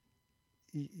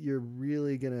 you're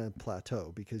really going to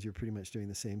plateau because you're pretty much doing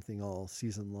the same thing all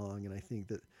season long. And I think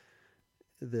that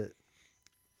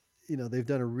they've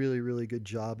done a really, really good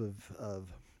job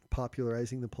of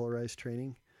popularizing the polarized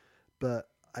training, but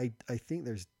I think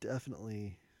there's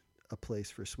definitely a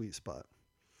place for sweet spot.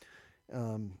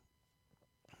 And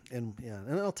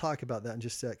I'll talk about that in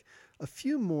just a sec. A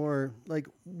few more, like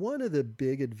one of the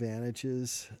big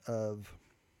advantages of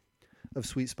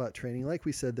sweet spot training, like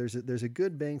we said, there's a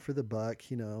good bang for the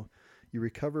buck. You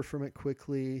recover from it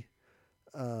quickly.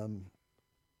 One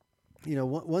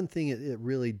thing it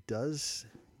really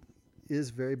is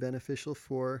very beneficial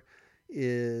for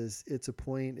is it's a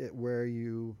point at where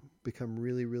you become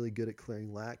really, really good at clearing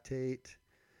lactate.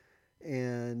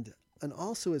 And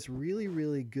also it's really,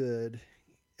 really good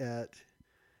at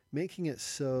making it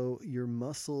so your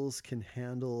muscles can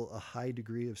handle a high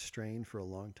degree of strain for a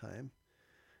long time.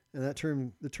 And the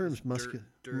term's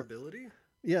durability?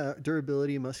 Yeah,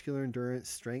 durability, muscular endurance,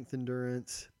 strength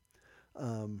endurance.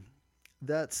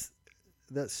 That's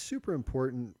super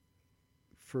important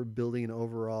for building an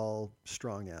overall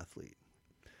strong athlete.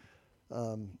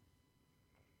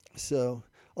 So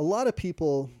a lot of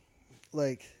people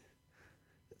like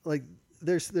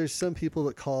there's some people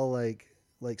that call like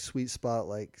sweet spot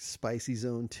like spicy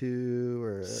zone 2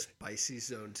 or spicy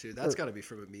zone 2. That's got to be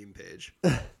from a meme page.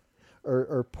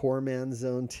 or poor man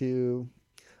zone 2.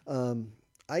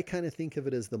 I kind of think of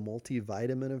it as the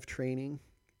multivitamin of training.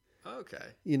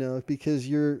 Okay. Because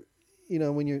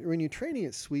when you're training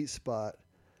at sweet spot,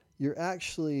 you're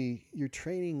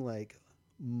training like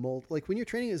when you're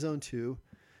training at zone 2,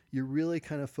 you're really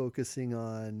kind of focusing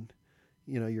on,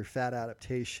 your fat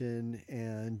adaptation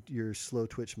and your slow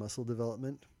twitch muscle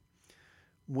development.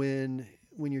 When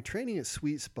you're training at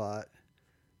sweet spot,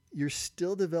 you're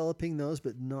still developing those,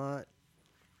 but not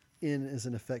in as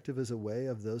an effective as a way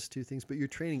of those two things, but you're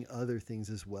training other things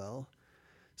as well.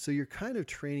 So you're kind of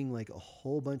training like a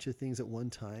whole bunch of things at one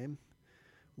time,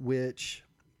 which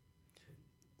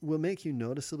will make you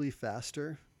noticeably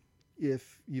faster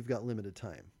if you've got limited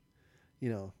time.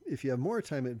 If you have more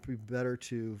time, it'd be better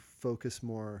to focus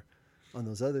more on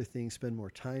those other things, spend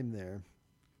more time there.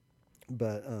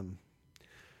 But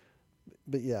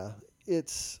yeah,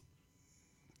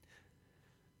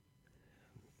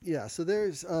 so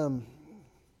there's,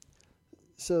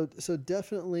 so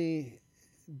definitely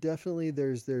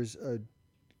there's a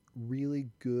really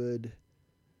good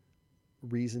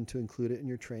reason to include it in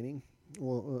your training.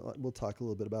 We'll talk a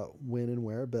little bit about when and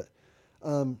where, but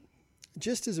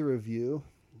just as a review,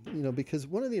 because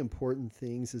one of the important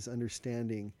things is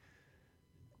understanding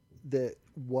that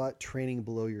what training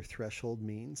below your threshold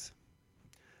means.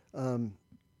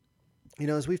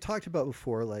 As we've talked about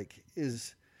before, like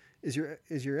as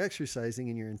you're exercising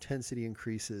and your intensity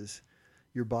increases,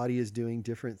 your body is doing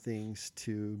different things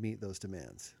to meet those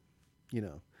demands.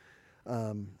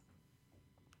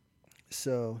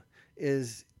 So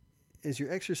as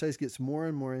your exercise gets more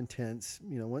and more intense,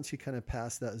 once you kind of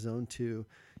pass that zone 2,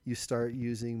 you start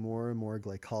using more and more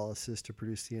glycolysis to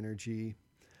produce the energy.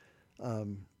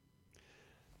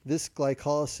 This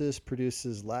glycolysis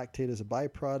produces lactate as a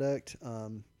byproduct.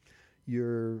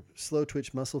 Your slow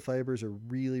twitch muscle fibers are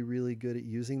really, really good at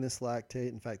using this lactate.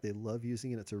 In fact, they love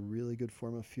using it. It's a really good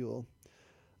form of fuel.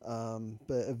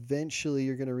 But eventually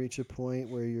you're going to reach a point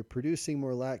where you're producing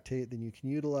more lactate than you can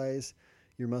utilize.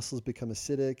 Your muscles become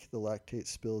acidic. The lactate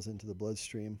spills into the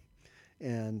bloodstream.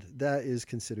 And that is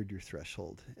considered your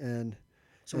threshold.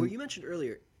 So what you mentioned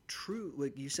earlier, true,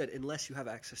 like you said, unless you have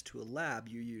access to a lab,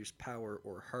 you use power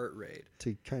or heart rate.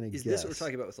 To kind of guess. Is this what we're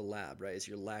talking about with a lab, right? Is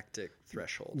your lactic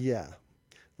threshold? Yeah.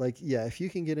 If you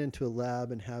can get into a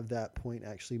lab and have that point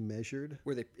actually measured.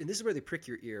 And this is where they prick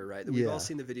your ear, right? We've all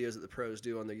seen the videos that the pros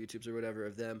do on their YouTubes or whatever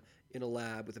of them in a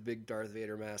lab with a big Darth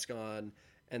Vader mask on,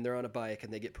 and they're on a bike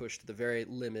and they get pushed to the very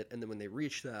limit, and then when they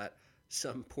reach that,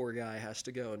 some poor guy has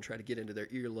to go and try to get into their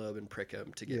earlobe and prick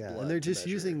them to get blood. And they're just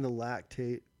using the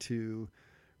lactate to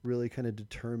really kind of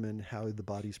determine how the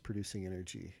body's producing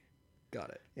energy.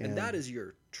 Got it. And that is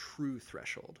your true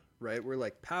threshold, right? Where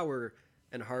like power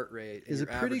and heart rate is a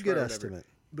pretty good estimate.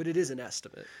 But it is an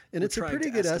estimate. And it's a pretty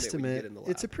good estimate.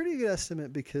 It's a pretty good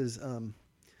estimate because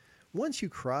once you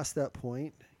cross that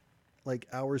point, like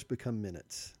hours become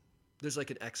minutes. There's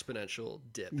like an exponential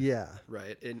dip. Yeah.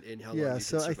 Right? In how long you can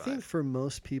so survive. I think for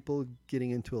most people,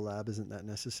 getting into a lab isn't that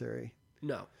necessary.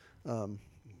 No.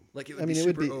 Like it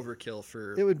would be overkill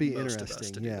for it would be most interesting, of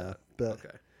us to do that. But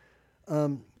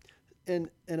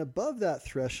and above that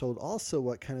threshold, also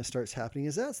what kind of starts happening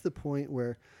is that's the point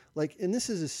where, like, and this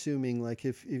is assuming like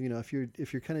if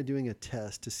you're kind of doing a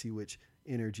test to see which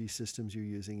energy systems you're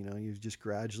using, you just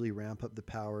gradually ramp up the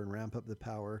power.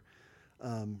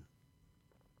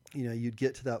 You'd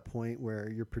get to that point where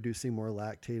you're producing more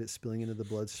lactate, it's spilling into the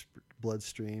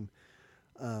bloodstream.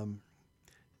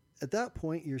 At that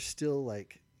point, you're still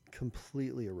like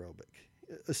completely aerobic,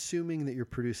 assuming that you're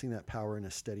producing that power in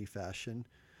a steady fashion.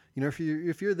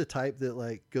 If you're the type that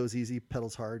like goes easy,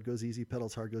 pedals hard, goes easy,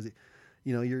 pedals hard, goes,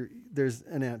 there's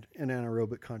an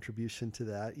anaerobic contribution to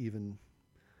that, even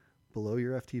below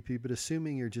your FTP. But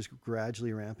assuming you're just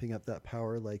gradually ramping up that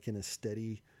power, like in a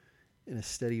steady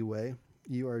way,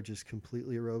 you are just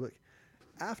completely aerobic.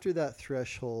 After that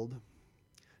threshold,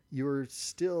 you're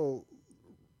still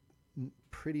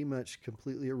pretty much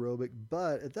completely aerobic,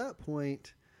 but at that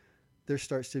point, there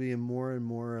starts to be more and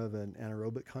more of an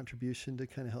anaerobic contribution to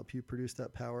kind of help you produce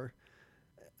that power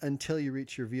until you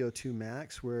reach your VO2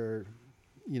 max, where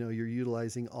you're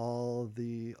utilizing all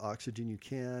the oxygen you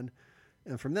can,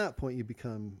 and from that point you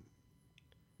become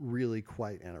really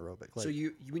quite anaerobic. So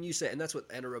when you say, and that's what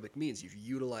anaerobic means, you've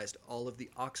utilized all of the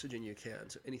oxygen you can.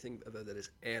 So anything that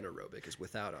is anaerobic is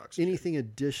without oxygen. Anything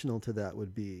additional to that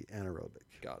would be anaerobic.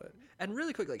 Got it. And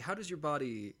really quick, like how does your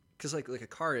body? Because like a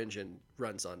car engine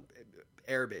runs on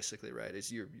air basically, right?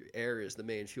 Is your air is the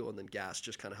main fuel, and then gas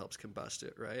just kind of helps combust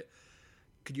it, right?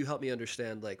 Could you help me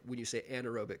understand, like when you say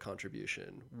anaerobic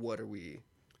contribution, what are we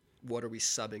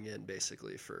subbing in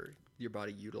basically for your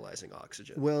body utilizing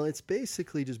oxygen? Well, it's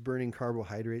basically just burning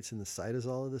carbohydrates in the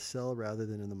cytosol of the cell rather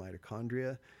than in the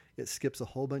mitochondria. It skips a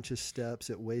whole bunch of steps.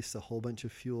 It wastes a whole bunch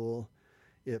of fuel.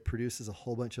 It produces a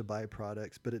whole bunch of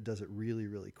byproducts, but it does it really,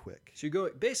 really quick. So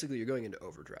you're going into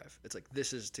overdrive. It's like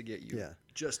this is to get you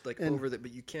just like over that,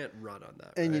 but you can't run on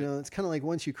that. And right? It's kind of like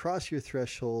once you cross your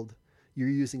threshold, you're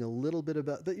using a little bit of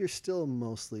that, but you're still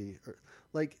mostly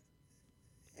like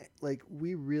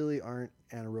we really aren't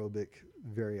anaerobic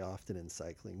very often in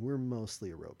cycling. We're mostly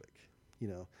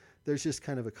aerobic. There's just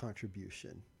kind of a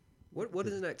contribution. What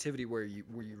is an activity where you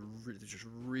just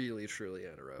really truly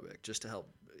anaerobic, just to help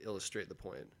illustrate the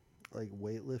point? Like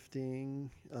weightlifting,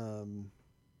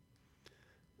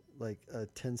 like a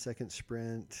 10-second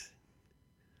sprint,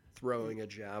 throwing a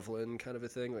javelin, kind of a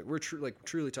thing. Like we're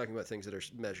truly talking about things that are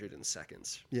measured in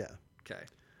seconds. Yeah. Okay.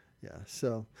 Yeah.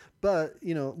 So, but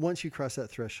once you cross that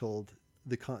threshold,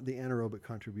 the anaerobic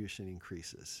contribution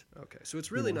increases. Okay. So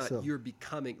it's really not you're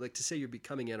becoming, like to say you're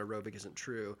becoming anaerobic isn't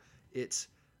true. It's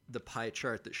the pie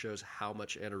chart that shows how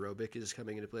much anaerobic is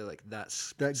coming into play, like that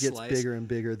gets slice bigger and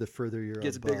bigger the further you're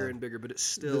gets above. bigger and bigger, but it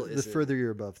still the isn't further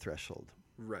you're above threshold.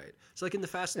 right. So like in the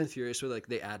Fast and the Furious, where like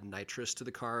they add nitrous to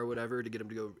the car or whatever to get them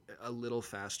to go a little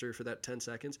faster for that 10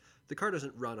 seconds, the car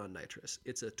doesn't run on nitrous.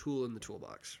 It's a tool in the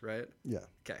toolbox, right? Yeah.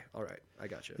 Okay. All right. I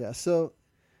got you. Yeah. So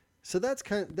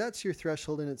that's your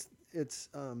threshold, and it's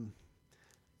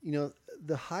you know,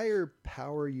 the higher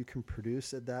power you can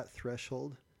produce at that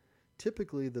threshold,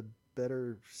 typically the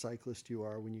better cyclist you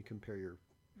are when you compare your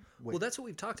weight. Well, that's what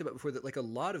we've talked about before, that like a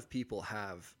lot of people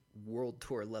have world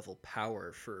tour level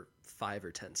power for 5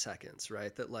 or 10 seconds,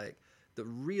 right? That like the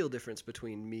real difference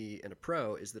between me and a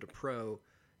pro is that a pro,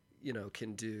 you know,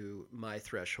 can do my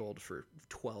threshold for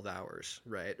 12 hours,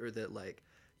 right? Or that like,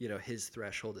 you know, his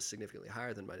threshold is significantly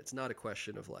higher than mine. It's not a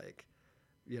question of like,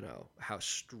 you know, how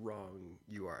strong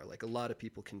you are. Like a lot of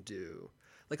people can do,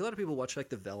 like a lot of people watch like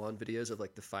the Velon videos of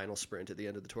like the final sprint at the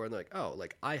end of the tour, and they're like, oh,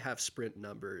 like I have sprint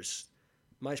numbers.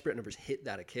 My sprint numbers hit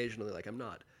that occasionally. Like I'm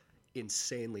not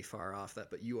insanely far off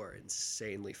that, but you are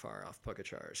insanely far off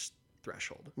Pogacar's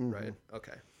threshold, right?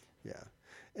 Okay. Yeah.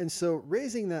 And so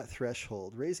raising that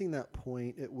threshold, raising that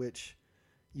point at which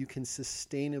you can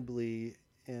sustainably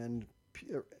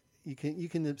you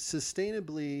can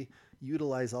sustainably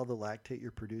utilize all the lactate you're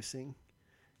producing.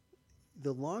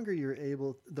 The longer you're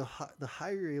able, the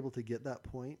higher you're able to get that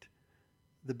point,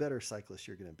 the better cyclist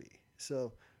you're going to be.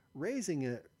 So raising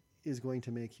it is going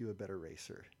to make you a better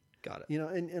racer. Got it. You know,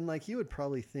 and like you would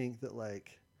probably think that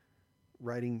like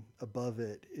riding above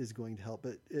it is going to help,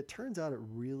 but it turns out it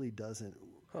really doesn't.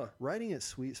 Huh. Riding at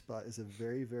sweet spot is a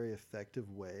very, very effective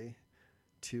way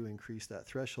to increase that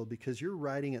threshold, because you're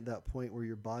riding at that point where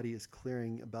your body is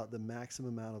clearing about the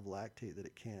maximum amount of lactate that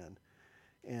it can,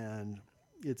 and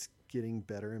it's getting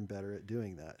better and better at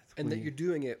doing that. And that you're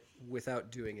doing it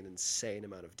without doing an insane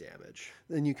amount of damage.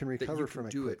 Then you can recover that you from can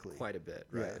it do quickly. it quite a bit,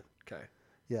 right?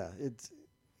 Yeah.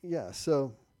 Okay.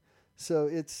 So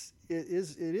it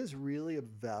is really a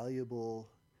valuable,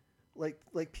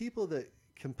 like people that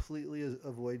completely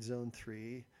avoid zone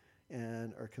 3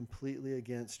 and are completely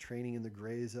against training in the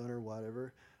gray zone or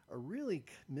whatever are really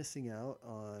missing out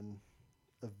on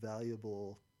a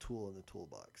valuable tool in the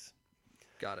toolbox.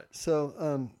 Got it.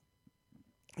 So,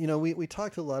 you know, we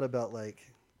talked a lot about like,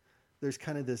 there's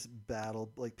kind of this battle,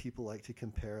 like people like to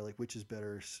compare, like which is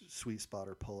better, sweet spot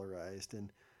or polarized. And,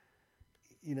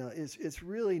 you know, it's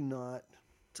really not.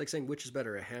 It's like saying which is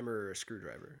better, a hammer or a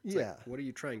screwdriver. It's yeah. Like, what are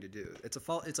you trying to do? It's a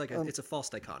false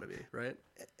dichotomy, right?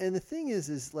 And the thing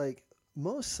is like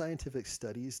most scientific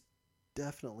studies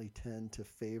definitely tend to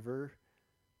favor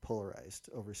polarized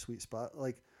over sweet spot.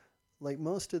 Like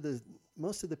most of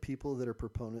the people that are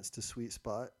proponents to sweet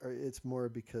spot it's more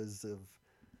because of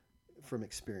from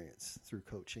experience through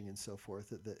coaching and so forth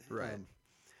that right.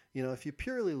 You know, if you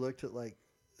purely looked at like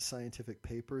scientific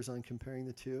papers on comparing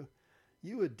the two,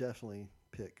 you would definitely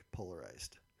pick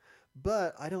polarized.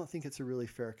 But I don't think it's a really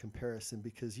fair comparison,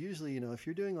 because usually, you know, if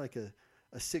you're doing like a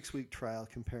 6-week trial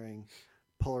comparing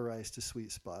polarized to sweet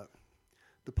spot,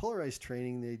 the polarized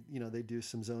training, they do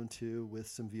some zone 2 with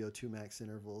some VO2 max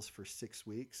intervals for 6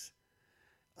 weeks.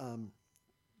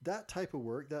 That type of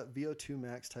work, that VO2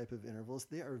 max type of intervals,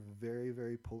 they are very,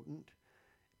 very potent,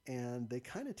 and they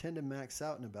kind of tend to max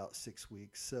out in about 6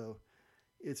 weeks. So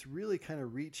it's really kind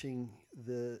of reaching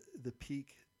the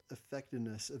peak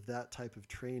effectiveness of that type of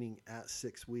training at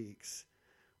 6 weeks,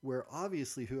 where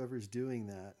obviously whoever's doing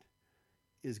that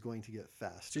is going to get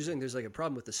faster. So you're saying there's like a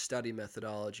problem with the study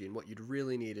methodology, and what you'd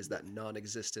really need is that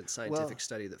non-existent scientific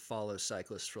study that follows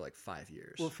cyclists for like 5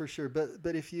 years. Well, for sure. But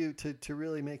if you, to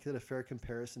really make it a fair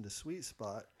comparison to sweet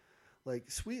spot,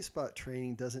 like sweet spot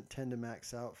training doesn't tend to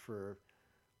max out for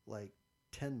like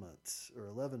 10 months or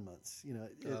 11 months. You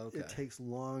know, it takes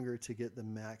longer to get the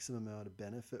maximum amount of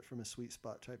benefit from a sweet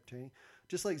spot type training.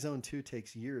 Just like zone 2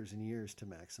 takes years and years to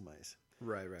maximize.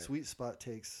 Right. Sweet spot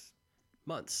takes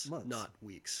months, not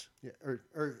weeks. Yeah,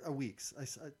 or weeks.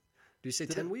 Do you say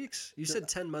 10 weeks? You said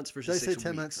 10 months versus 6 weeks. Did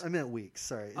I say 10 weeks? months? I meant weeks.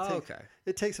 Sorry. Okay.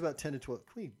 It takes about 10 to 12.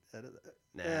 Can we edit that?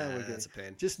 Nah, that's a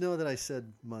pain. Just know that I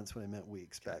said months when I meant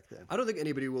weeks back then. I don't think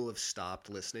anybody will have stopped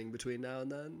listening between now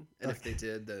and then. And if they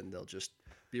did, then they'll just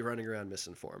be running around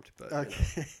misinformed. But okay.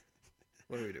 You know,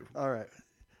 what do we do? All right.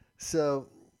 So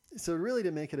really,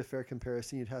 to make it a fair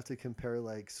comparison, you'd have to compare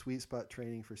like sweet spot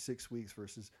training for 6 weeks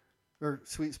or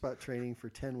sweet spot training for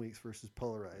 10 weeks versus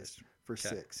polarized for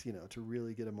 6, you know, to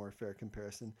really get a more fair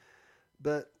comparison.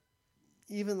 But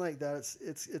even like that,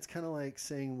 it's kind of like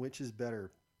saying which is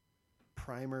better,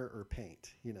 primer or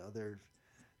paint. You know,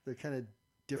 they're kind of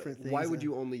different things. Why would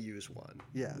you only use one?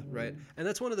 Yeah. Right. And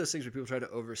that's one of those things where people try to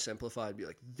oversimplify and be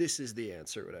like, this is the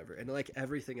answer, whatever. And like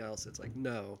everything else, it's like,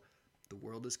 no, the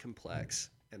world is complex,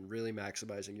 and really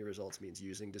maximizing your results means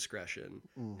using discretion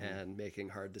and making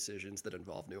hard decisions that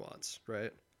involve nuance,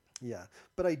 right? Yeah.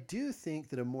 But I do think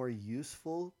that a more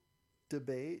useful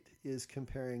debate is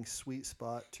comparing sweet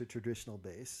spot to traditional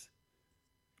base.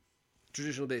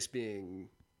 Traditional base being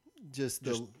Just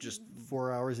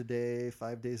 4 hours a day,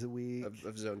 5 days a week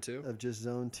of zone 2? of just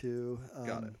zone 2.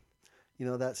 Got it. You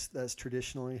know, that's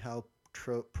traditionally how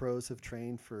pros have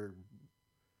trained for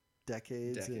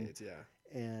decades.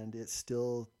 And it's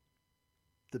still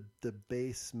the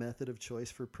base method of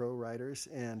choice for pro riders.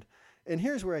 And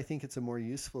here's where I think it's a more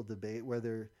useful debate,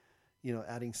 whether, you know,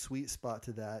 adding sweet spot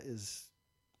to that is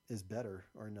better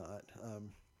or not.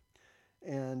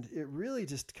 And it really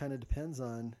just kind of depends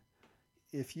on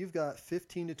if you've got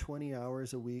 15 to 20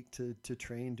 hours a week to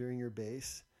train during your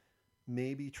base,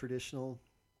 maybe traditional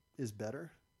is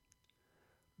better.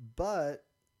 But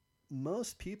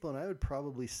most people, and I would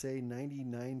probably say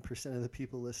 99% of the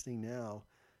people listening now,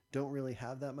 don't really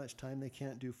have that much time. They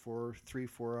can't do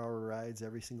 3-4 hour rides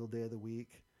every single day of the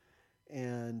week.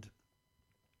 And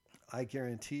I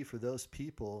guarantee for those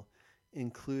people,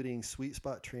 including sweet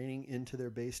spot training into their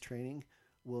base training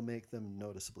will make them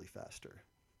noticeably faster.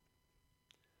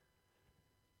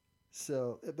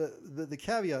 So, but the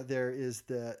caveat there is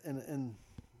that, and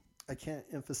I can't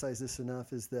emphasize this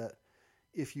enough, is that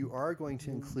if you are going to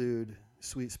include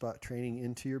sweet spot training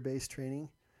into your base training,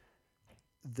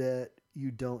 that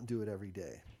you don't do it every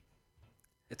day.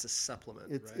 It's a supplement,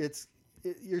 right?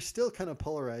 You're still kind of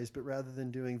polarized, but rather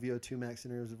than doing VO2 max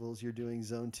intervals, you're doing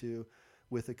zone 2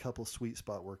 with a couple sweet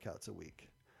spot workouts a week.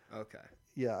 Okay.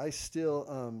 Yeah, I still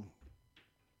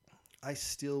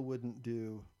wouldn't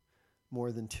do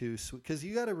more than 2, because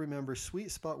you got to remember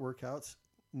sweet spot workouts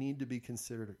need to be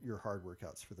considered your hard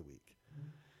workouts for the week.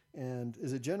 And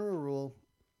as a general rule,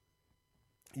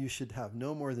 you should have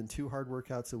no more than 2 hard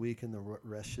workouts a week, and the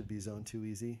rest should be zone 2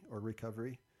 easy or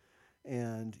recovery.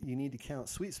 And you need to count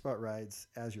sweet spot rides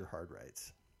as your hard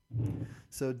rides.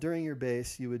 So during your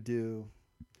base, you would do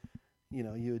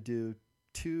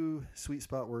 2 sweet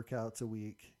spot workouts a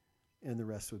week, and the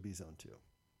rest would be zone 2.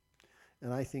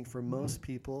 And I think for most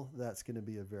people, that's going to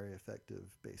be a very effective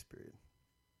base period.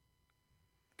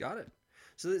 Got it.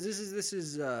 So there's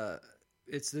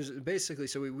basically,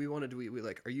 so we wanted to, we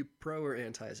like, are you pro or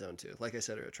anti zone 2? Like I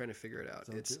said, we're trying to figure it out.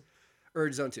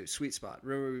 Zone 2, sweet spot.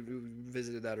 Remember we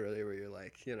visited that earlier where you're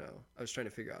like, you know, I was trying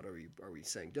to figure out, are we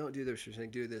saying don't do this, or saying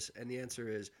do this? And the answer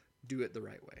is do it the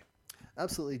right way.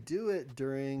 Absolutely. Do it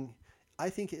during,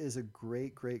 I think it is a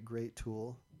great, great, great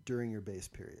tool during your base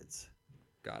periods.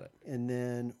 Got it. And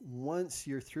then once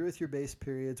you're through with your base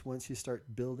periods, once you start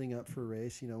building up for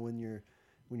race, you know, when you're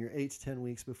 8 to 10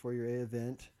 weeks before your A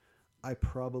event, I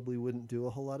probably wouldn't do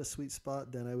a whole lot of sweet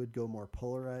spot. Then I would go more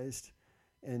polarized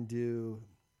and do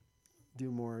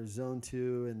more zone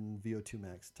 2 and VO2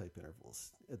 max type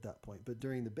intervals at that point. But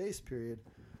during the base period,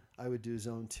 I would do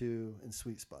zone 2 and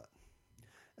sweet spot.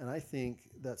 And I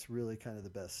think that's really kind of the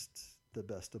best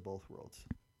of both worlds.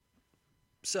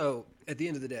 So at the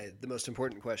end of the day, the most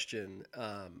important question,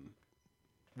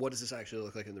 what does this actually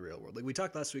look like in the real world? Like we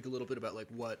talked last week a little bit about like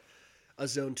what a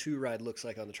zone 2 ride looks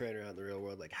like on the trainer out in the real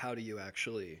world. Like how do you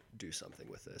actually do something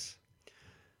with this?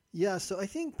 Yeah, so I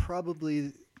think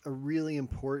probably a really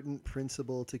important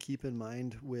principle to keep in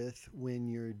mind with when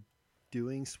you're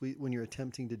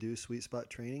attempting to do sweet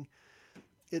spot training,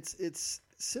 it's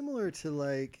similar to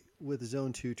like with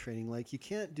zone 2 training. Like you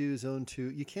can't do zone 2,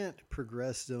 you can't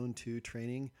progress zone 2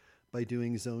 training by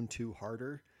doing zone 2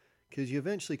 harder, because you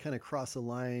eventually kind of cross a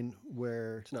line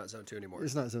where it's not zone 2 anymore.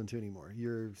 It's not zone 2 anymore.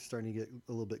 You're starting to get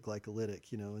a little bit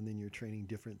glycolytic, you know, and then you're training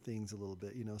different things a little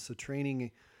bit, you know. So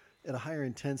training at a higher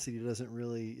intensity isn't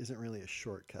really a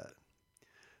shortcut.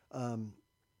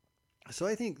 So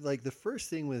I think like the first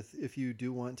thing if you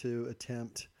do want to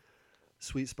attempt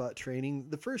sweet spot training,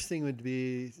 the first thing would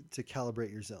be to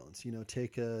calibrate your zones, you know,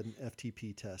 take an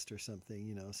FTP test or something,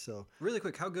 you know. So really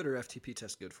quick, how good are FTP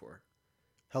tests good for?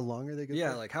 How long are they good for?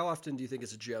 Yeah, like how often do you think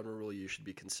as a general rule you should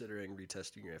be considering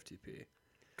retesting your FTP?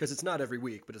 Because it's not every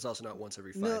week, but it's also not once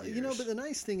every 5 years. You know, but the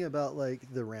nice thing about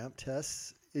like the ramp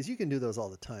tests is you can do those all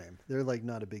the time. They're like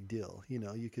not a big deal. You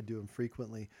know, you could do them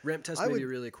frequently. Ramp test maybe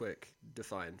really quick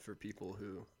define for people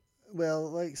who... Well,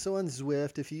 like so on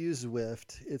Zwift, if you use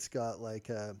Zwift, it's got like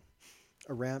a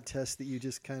ramp test that you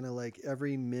just kind of like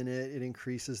every minute it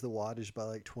increases the wattage by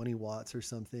like 20 watts or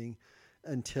something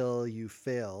until you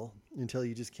fail, until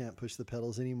you just can't push the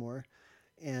pedals anymore.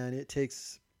 And it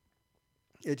takes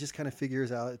it just kind of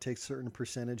figures out, it takes a certain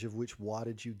percentage of which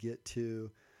wattage you get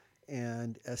to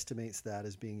and estimates that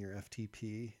as being your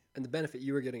FTP. And the benefit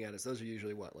you were getting at is those are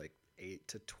usually what, like 8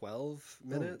 to 12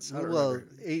 minutes? Well,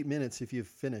 8 minutes if you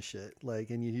finish it,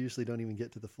 like, and you usually don't even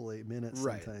get to the full 8 minutes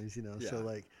Right. sometimes, you know. Yeah. So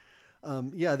like,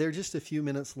 they're just a few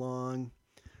minutes long,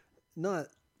 not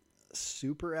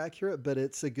super accurate, but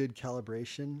it's a good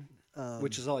calibration.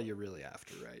 Which is all you're really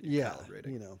after, right? You're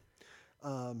calibrating. you know.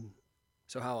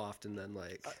 So how often then,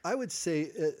 like? I would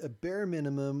say a bare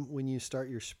minimum when you start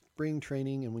your spring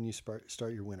training and when you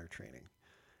start your winter training.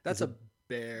 That's a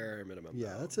bare minimum.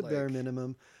 Yeah, though. that's a bare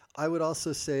minimum. I would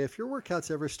also say if your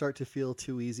workouts ever start to feel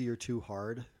too easy or too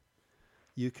hard,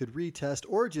 you could retest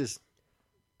or just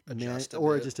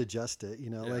adjust it. You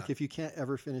know, Yeah. like if you can't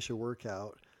ever finish a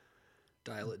workout,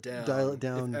 dial it down. Dial it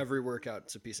down. If every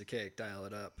workout's a piece of cake, dial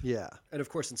it up. Yeah. And of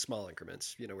course, in small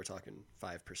increments. You know, we're talking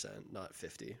 5%, not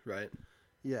 50, right?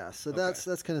 Yeah. So that's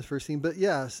kind of the first thing. But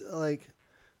yeah, like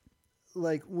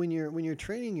when you're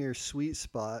training your sweet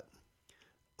spot,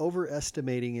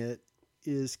 overestimating it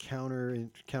is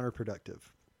counterproductive.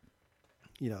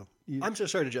 You know, I'm so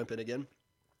sorry to jump in again.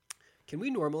 Can we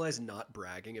normalize not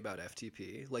bragging about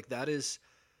FTP? Like that is,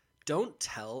 don't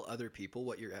tell other people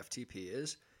what your FTP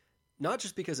is. Not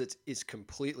just because it's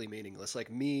completely meaningless.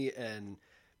 Like me and,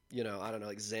 you know, I don't know,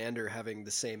 like Xander having the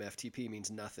same FTP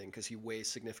means nothing because he weighs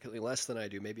significantly less than I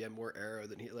do. Maybe I'm more aero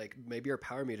than he. Like maybe our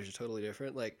power meters are totally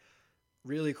different. Like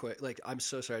really quick, like I'm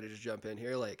so sorry to just jump in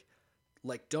here. Like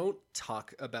don't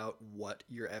talk about what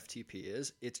your FTP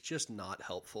is. It's just not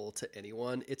helpful to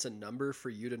anyone. It's a number for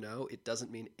you to know. It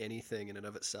doesn't mean anything in and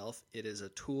of itself. It is a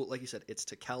tool, like you said, it's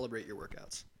to calibrate your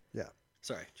workouts. Yeah.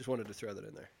 Sorry, just wanted to throw that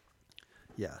in there.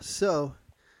 Yeah. So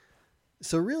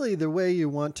really the way you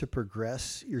want to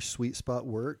progress your sweet spot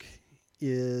work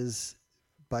is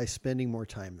by spending more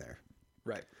time there.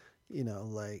 Right. You know,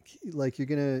 like you're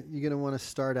going to want to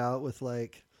start out with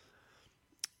like,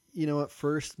 you know, at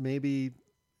first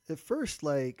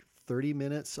like 30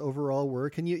 minutes overall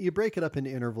work, and you break it up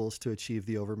into intervals to achieve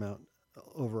the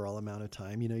overall amount of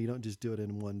time. You know, you don't just do it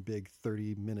in one big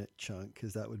 30-minute chunk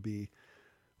because that would be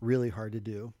really hard to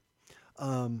do.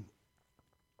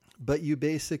 But you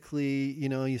basically, you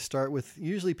know,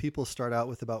 usually people start out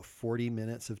with about 40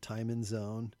 minutes of time in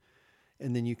zone,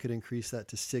 and then you could increase that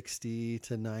to 60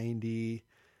 to 90.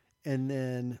 And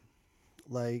then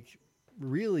like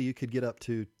really you could get up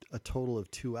to a total of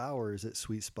 2 hours at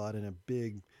sweet spot in a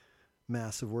big,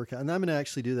 massive workout. And I'm going to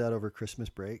actually do that over Christmas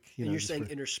break. And you're saying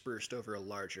interspersed over a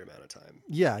larger amount of time.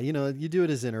 Yeah. You know, you do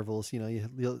it as intervals, you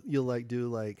know, you'll like do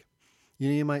like, you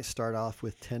know, you might start off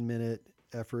with 10-minute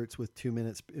efforts with 2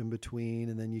 minutes in between.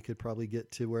 And then you could probably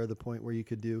get to the point where you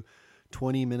could do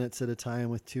 20 minutes at a time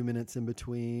with 2 minutes in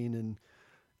between. And,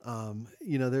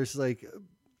 you know, there's like,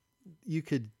 you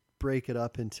could break it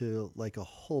up into like a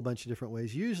whole bunch of different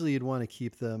ways. Usually you'd want to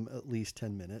keep them at least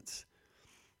 10 minutes.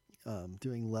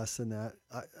 Doing less than that,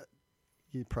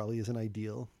 it probably isn't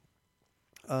ideal.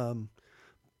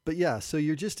 But yeah, so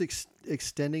you're just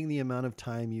extending the amount of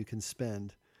time you can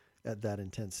spend at that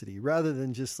intensity rather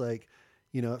than just like,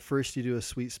 you know, at first you do a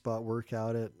sweet spot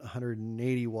workout at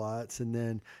 180 watts and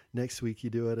then next week you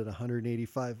do it at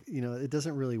 185. You know, it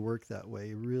doesn't really work that way.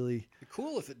 It'd be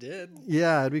cool if it did.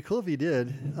 Yeah, it'd be cool if you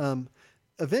did.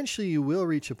 Eventually you will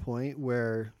reach a point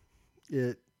where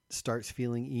it starts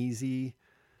feeling easy.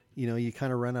 You know, you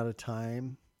kind of run out of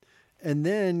time. And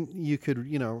then you could,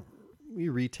 you know,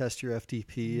 you retest your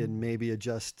FTP and maybe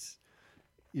adjust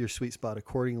your sweet spot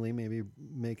accordingly, maybe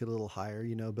make it a little higher,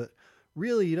 you know, but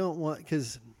really you don't want,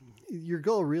 because your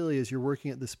goal really is you're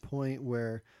working at this point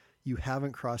where you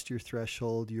haven't crossed your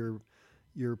threshold. You're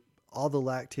all the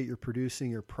lactate you're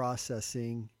producing, you're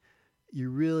processing. You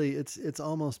really, it's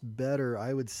almost better,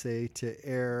 I would say, to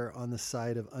err on the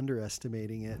side of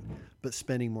underestimating it, but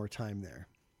spending more time there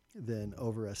than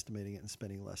overestimating it and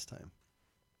spending less time.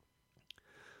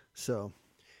 So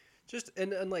just,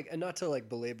 and not to like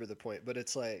belabor the point, but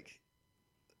it's like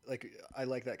I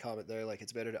like that comment there. Like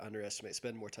it's better to underestimate,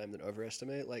 spend more time than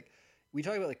overestimate. Like we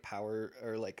talk about like power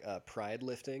or like pride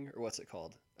lifting or what's it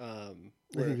called? I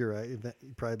think you're right.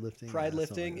 Pride lifting. Pride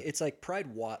lifting. Like it's like pride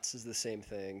watts is the same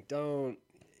thing. Don't,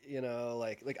 you know,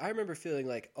 like I remember feeling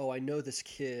like, oh, I know this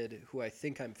kid who I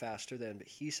think I'm faster than, but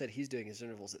he said he's doing his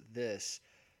intervals at this.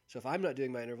 So if I'm not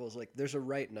doing my intervals, like there's a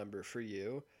right number for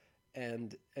you.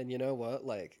 And you know what?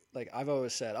 Like I've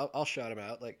always said, I'll shout him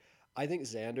out. Like I think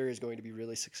Xander is going to be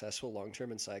really successful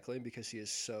long-term in cycling because he is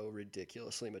so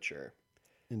ridiculously mature.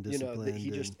 And you know, that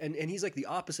he just, and he's like the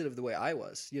opposite of the way I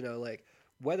was, you know, like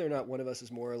whether or not one of us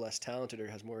is more or less talented or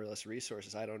has more or less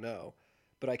resources, I don't know.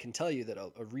 But I can tell you that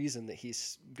a reason that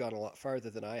he's gone a lot farther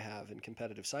than I have in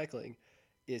competitive cycling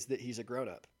is that he's a grown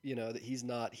up. You know, that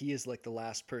he is like the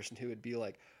last person who would be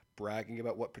like bragging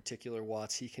about what particular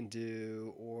watts he can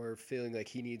do, or feeling like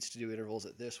he needs to do intervals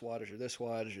at this wattage or this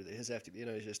wattage, or that his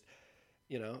FTP, he's just,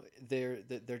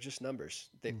 they're just numbers.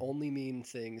 They only mean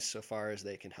things so far as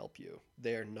they can help you.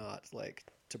 They're not like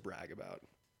to brag about.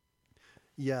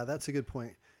 Yeah, that's a good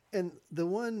point. And the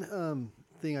one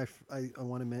thing I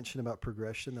want to mention about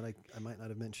progression that I might not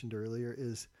have mentioned earlier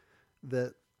is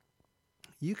that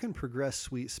you can progress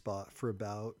sweet spot for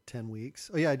about 10 weeks.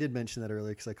 Oh yeah, I did mention that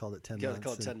earlier because I called it 10 months. Yeah, I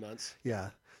called it 10 months. Yeah.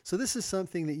 So this is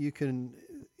something that you can,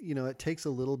 it takes a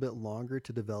little bit longer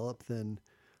to develop than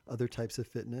other types of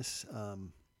fitness.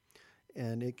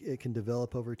 And it can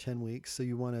develop over 10 weeks. So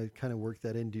you want to kind of work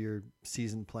that into your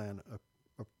season plan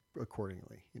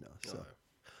accordingly, so.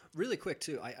 Really quick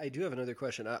too. I do have another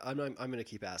question. I'm going to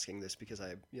keep asking this because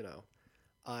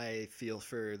I feel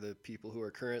for the people who are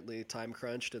currently time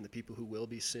crunched and the people who will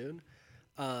be soon.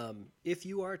 If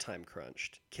you are time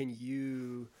crunched, can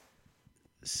you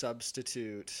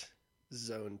substitute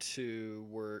zone 2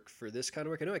 work for this kind of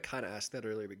work? I know I kind of asked that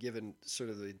earlier, but given sort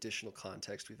of the additional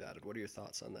context we've added, what are your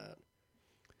thoughts on that?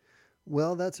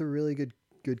 Well, that's a really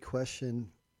good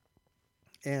question.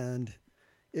 And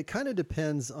it kind of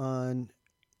depends on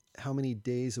how many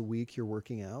days a week you're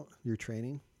working out, your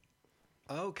training.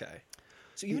 Okay.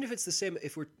 So even if it's the same,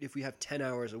 if we have 10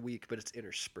 hours a week, but it's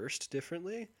interspersed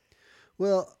differently?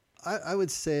 Well, I would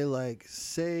say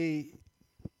say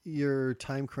you're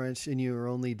time crunched and you're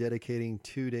only dedicating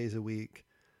 2 days a week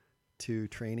to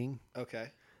training. Okay.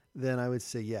 Then I would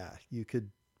say, yeah, you could,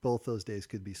 both those days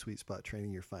could be sweet spot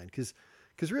training. You're fine. Cause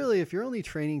really, if you're only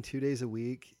training 2 days a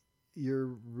week,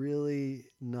 you're really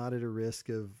not at a risk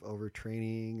of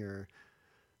overtraining or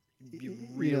be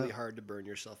really hard to burn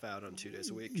yourself out on 2 days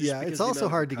a week. Yeah, it's also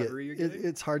hard to get.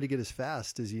 It's hard to get as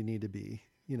fast as you need to be.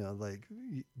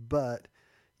 But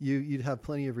you'd have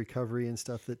plenty of recovery and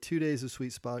stuff. That 2 days of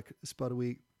sweet spot a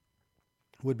week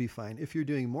would be fine. If you're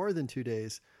doing more than 2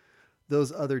 days,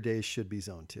 those other days should be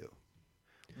zone 2.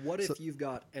 What if you've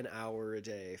got an hour a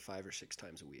day, 5 or 6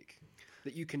 times a week?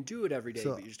 That you can do it every day,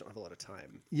 but you just don't have a lot of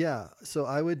time. Yeah. So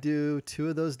I would do 2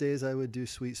 of those days. I would do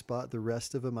sweet spot. The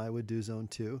rest of them, I would do zone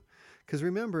 2. Because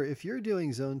remember, if you're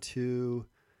doing zone 2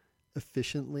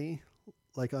 efficiently,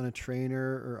 like on a trainer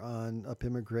or on up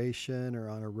immigration or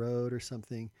on a road or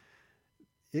something,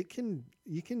 you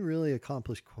can really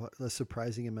accomplish a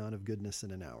surprising amount of goodness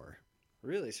in an hour.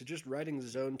 Really? So just riding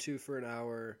zone 2 for an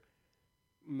hour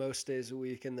most days a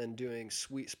week, and then doing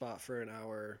sweet spot for an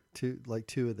hour. 2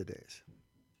 of the days.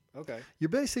 Okay. You're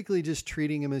basically just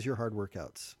treating them as your hard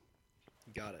workouts.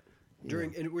 Got it.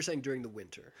 And we're saying during the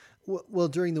winter. Well,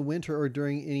 during the winter or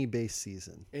during any base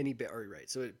season. Right.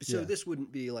 So this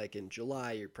wouldn't be like in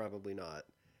July. You're probably not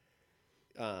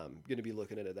going to be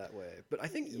looking at it that way. But I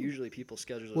think usually people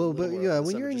schedule it. Well, but yeah,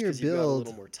 when you're in your build, you've got a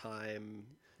little more time.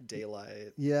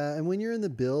 Daylight. Yeah, and when you're in the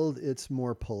build, it's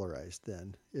more polarized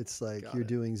then. It's like you're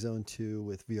doing zone 2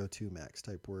 with VO2 max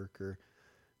type work or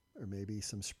maybe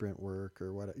some sprint work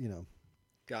or what,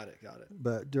 Got it.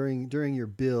 But during your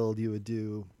build, you would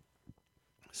do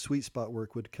sweet spot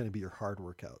work would kind of be your hard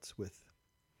workouts with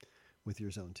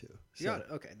your zone 2. So, got it.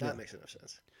 Okay, that makes enough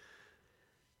sense.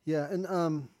 Yeah,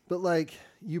 and but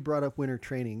you brought up winter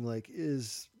training,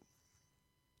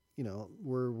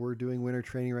 we're doing winter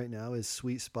training right now. Is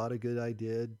sweet spot a good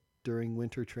idea during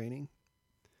winter training?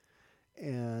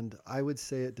 And I would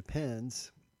say it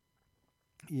depends.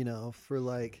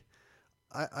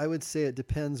 I would say it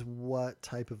depends what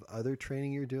type of other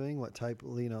training you're doing, what type,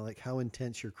 how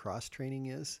intense your cross training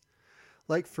is.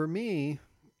 Like for me,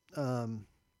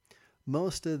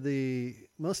 most of the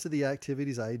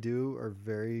activities I do are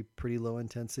pretty low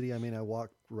intensity. I mean, I walk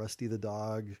Rusty the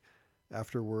dog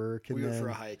after work, and we went for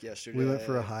a hike yesterday. We went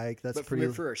for a hike. That's pretty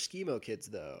for our Skimo kids,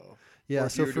 though. Yeah.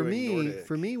 So for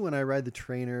me, when I ride the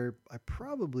trainer, I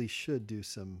probably should do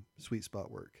some sweet spot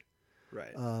work.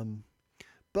 Right.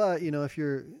 But if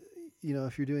you're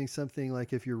doing something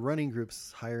like if your running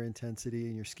group's higher intensity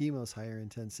and your Skimo's higher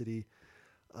intensity,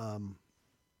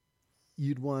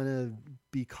 you'd want to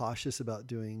be cautious about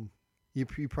doing. You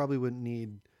probably wouldn't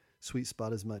need sweet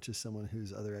spot as much as someone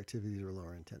whose other activities are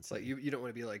lower intensity. Like you don't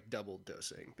want to be like double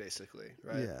dosing, basically,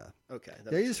 right? Yeah. Okay.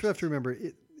 Yeah, you just have to remember,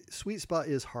 sweet spot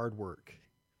is hard work.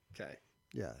 Okay.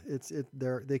 Yeah,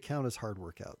 they count as hard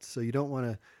workouts. So you don't want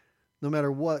to, no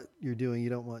matter what you're doing,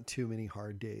 you don't want too many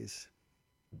hard days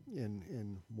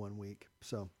in 1 week.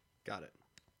 So. Got it.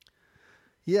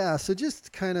 Yeah. So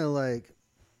just kind of I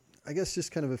guess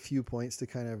just kind of a few points to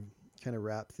kind of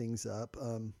wrap things up.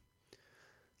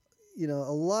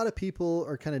 a lot of people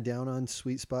are kind of down on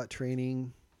sweet spot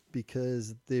training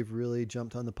because they've really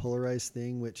jumped on the polarized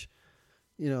thing, which,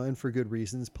 and for good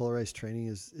reasons. Polarized training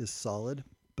is solid,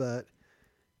 but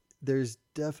there's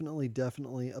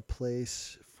definitely a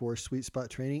place for sweet spot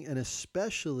training, and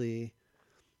especially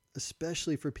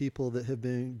for people that have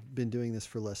been doing this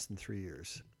for less than 3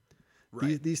 years.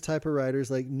 Right. These type of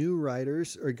riders, like new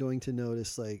riders, are going to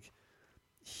notice like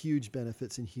huge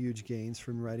benefits and huge gains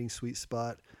from riding sweet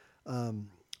spot.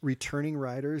 Returning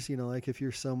riders, like if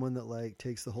you're someone that like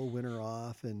takes the whole winter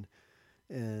off and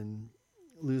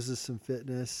loses some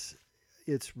fitness,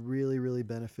 it's really, really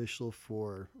beneficial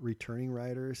for returning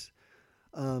riders.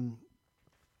 And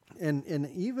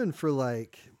even for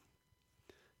like,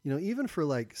 even for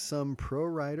like some pro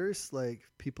riders, like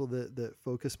people that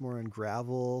focus more on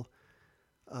gravel,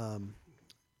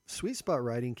 sweet spot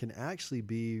riding can actually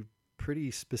be pretty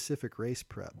specific race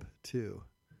prep too.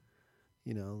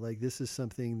 Like this is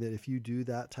something that if you do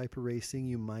that type of racing,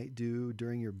 you might do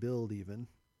during your build even,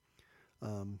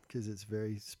 because it's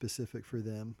very specific for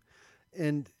them.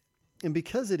 And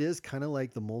because it is kind of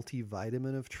like the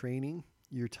multivitamin of training,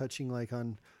 you're touching like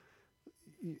on,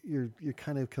 you're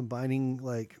kind of combining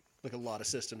like a lot of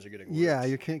systems are getting worked. Yeah,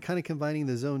 you're kind of combining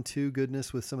the zone 2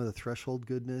 goodness with some of the threshold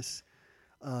goodness.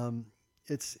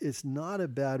 It's not a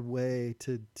bad way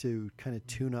to kind of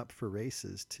tune up for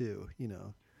races too,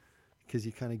 because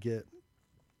you kind of get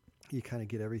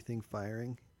everything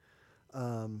firing.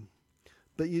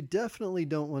 But you definitely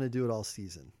don't want to do it all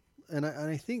season. And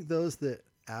I think those that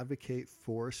advocate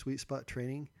for sweet spot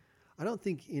training, I don't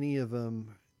think any of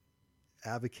them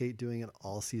advocate doing it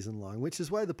all season long, which is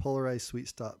why the polarized sweet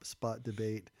spot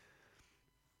debate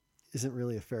isn't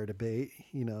really a fair debate.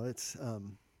 It's,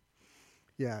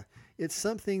 it's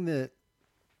something that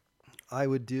I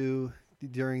would do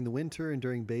during the winter and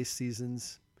during base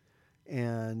seasons,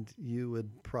 and you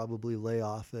would probably lay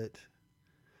off it.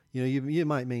 You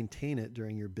might maintain it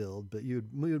during your build, but you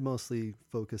would mostly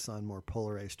focus on more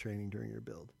polarized training during your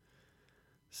build.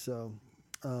 So,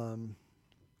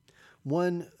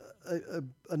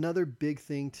 another big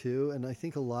thing too, and I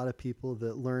think a lot of people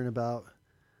that learn about,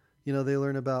 they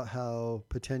learn about how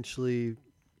potentially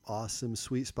awesome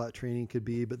sweet spot training could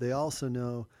be, but they also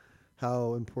know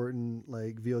how important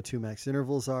like VO2 max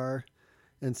intervals are.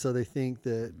 And so they think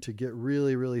that to get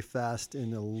really, really fast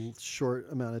in a short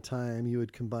amount of time, you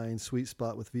would combine sweet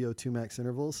spot with VO2 max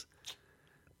intervals.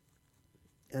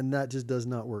 And that just does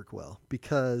not work well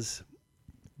because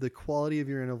the quality of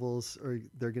your intervals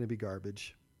they're going to be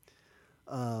garbage.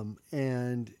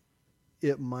 And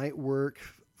it might work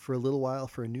for a little while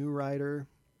for a new rider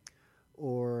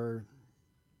or,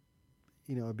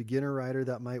 a beginner rider.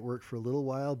 That might work for a little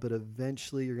while, but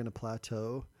eventually you're going to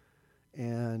plateau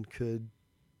and could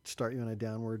start you on a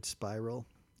downward spiral.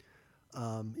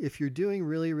 If you're doing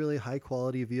really, really high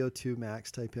quality VO2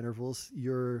 max type intervals,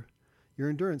 your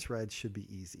endurance rides should be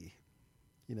easy.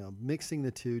 Mixing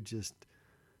the two just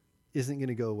isn't going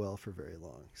to go well for very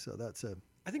long. So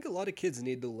I think a lot of kids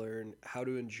need to learn how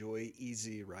to enjoy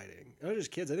easy riding. Not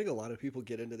just kids. I think a lot of people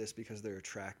get into this because they're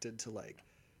attracted to like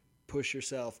push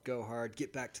yourself, go hard,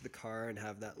 get back to the car and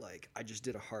have that like, I just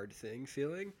did a hard thing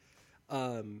feeling.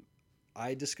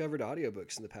 I discovered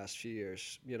audiobooks in the past few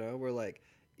years, where like,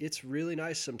 it's really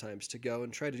nice sometimes to go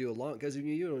and try to do a long, because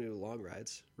you don't do long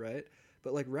rides, right?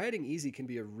 But like riding easy can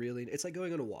be it's like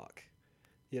going on a walk,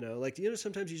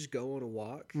 sometimes you just go on a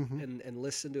walk and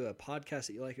listen to a podcast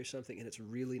that you like or something. And it's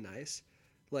really nice.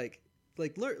 Like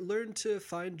learn to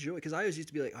find joy. Cause I always used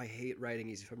to be like, I hate riding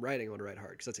easy. If I'm riding, I want to ride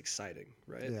hard. Cause that's exciting.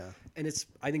 Right. Yeah. And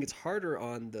I think it's harder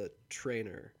on the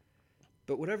trainer.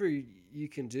 But whatever you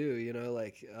can do,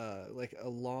 like a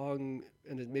long,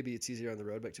 and maybe it's easier on the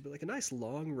road bike too, but like a nice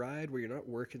long ride where you're not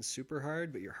working super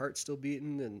hard, but your heart's still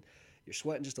beating and you're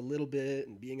sweating just a little bit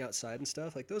and being outside and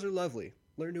stuff. Like those are lovely.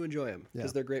 Learn to enjoy them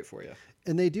because they're great for you.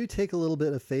 And they do take a little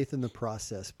bit of faith in the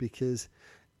process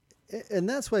and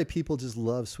that's why people just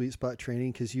love sweet spot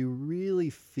training, because you really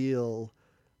feel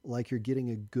like you're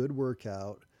getting a good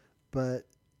workout, but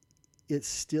it's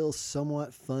still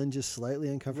somewhat fun, just slightly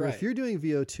uncomfortable. Right. If you're doing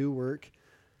VO2 work,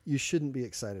 you shouldn't be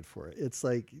excited for it. It's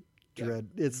like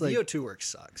It's like VO2 work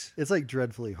sucks. It's like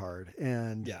dreadfully hard,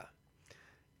 and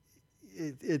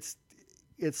it's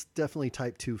definitely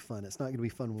type 2 fun. It's not going to be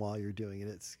fun while you're doing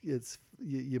it.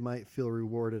 You might feel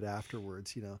rewarded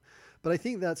afterwards, But I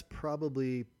think that's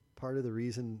probably part of the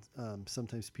reason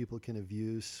sometimes people can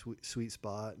abuse sweet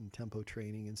spot and tempo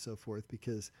training and so forth,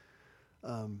 because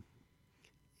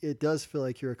it does feel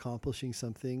like you're accomplishing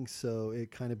something. So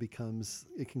it can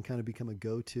kind of become a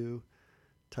go-to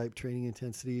type training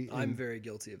intensity. I'm very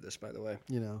guilty of this, by the way.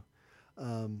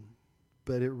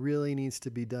 but it really needs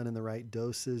to be done in the right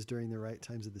doses during the right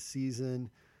times of the season.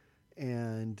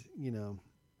 And,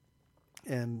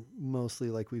 and mostly,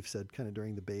 like we've said, kind of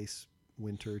during the base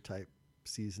winter type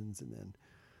seasons, and then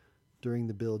during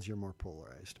the builds, you're more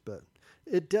polarized. But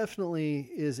it definitely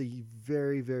is a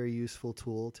very, very useful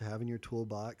tool to have in your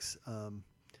toolbox.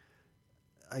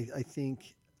 I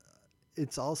think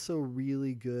it's also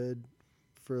really good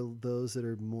for those that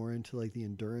are more into like the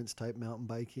endurance type mountain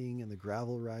biking and the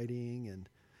gravel riding and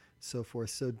so forth.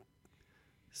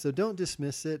 So don't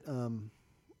dismiss it.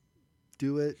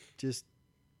 Do it. Just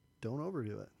don't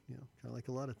overdo it. Kind of like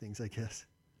a lot of things, I guess.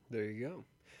 There you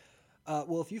go.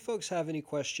 Well, if you folks have any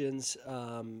questions,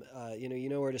 you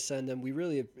know where to send them. We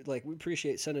really we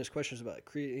appreciate sending us questions about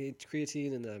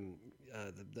creatine and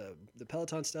the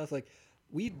Peloton stuff. I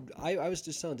was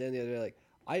just telling Dan the other day,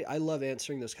 I love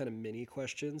answering those kind of mini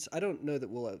questions. I don't know that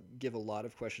we'll give a lot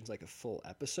of questions like a full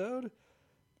episode,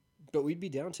 but we'd be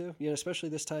down to, especially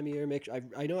this time of year.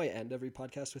 I know I end every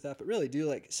podcast with that, but really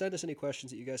do send us any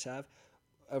questions that you guys have.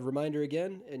 A reminder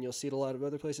again, and you'll see it a lot of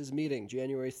other places, meeting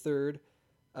January 3rd,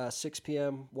 6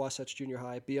 p.m., Wasatch Junior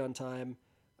High. Be on time.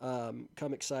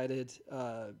 Come excited.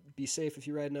 Be safe if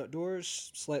you're riding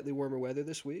outdoors. Slightly warmer weather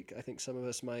this week. I think some of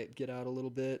us might get out a little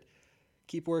bit.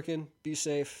 Keep working. Be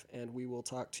safe. And we will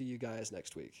talk to you guys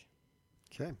next week.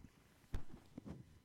 Okay.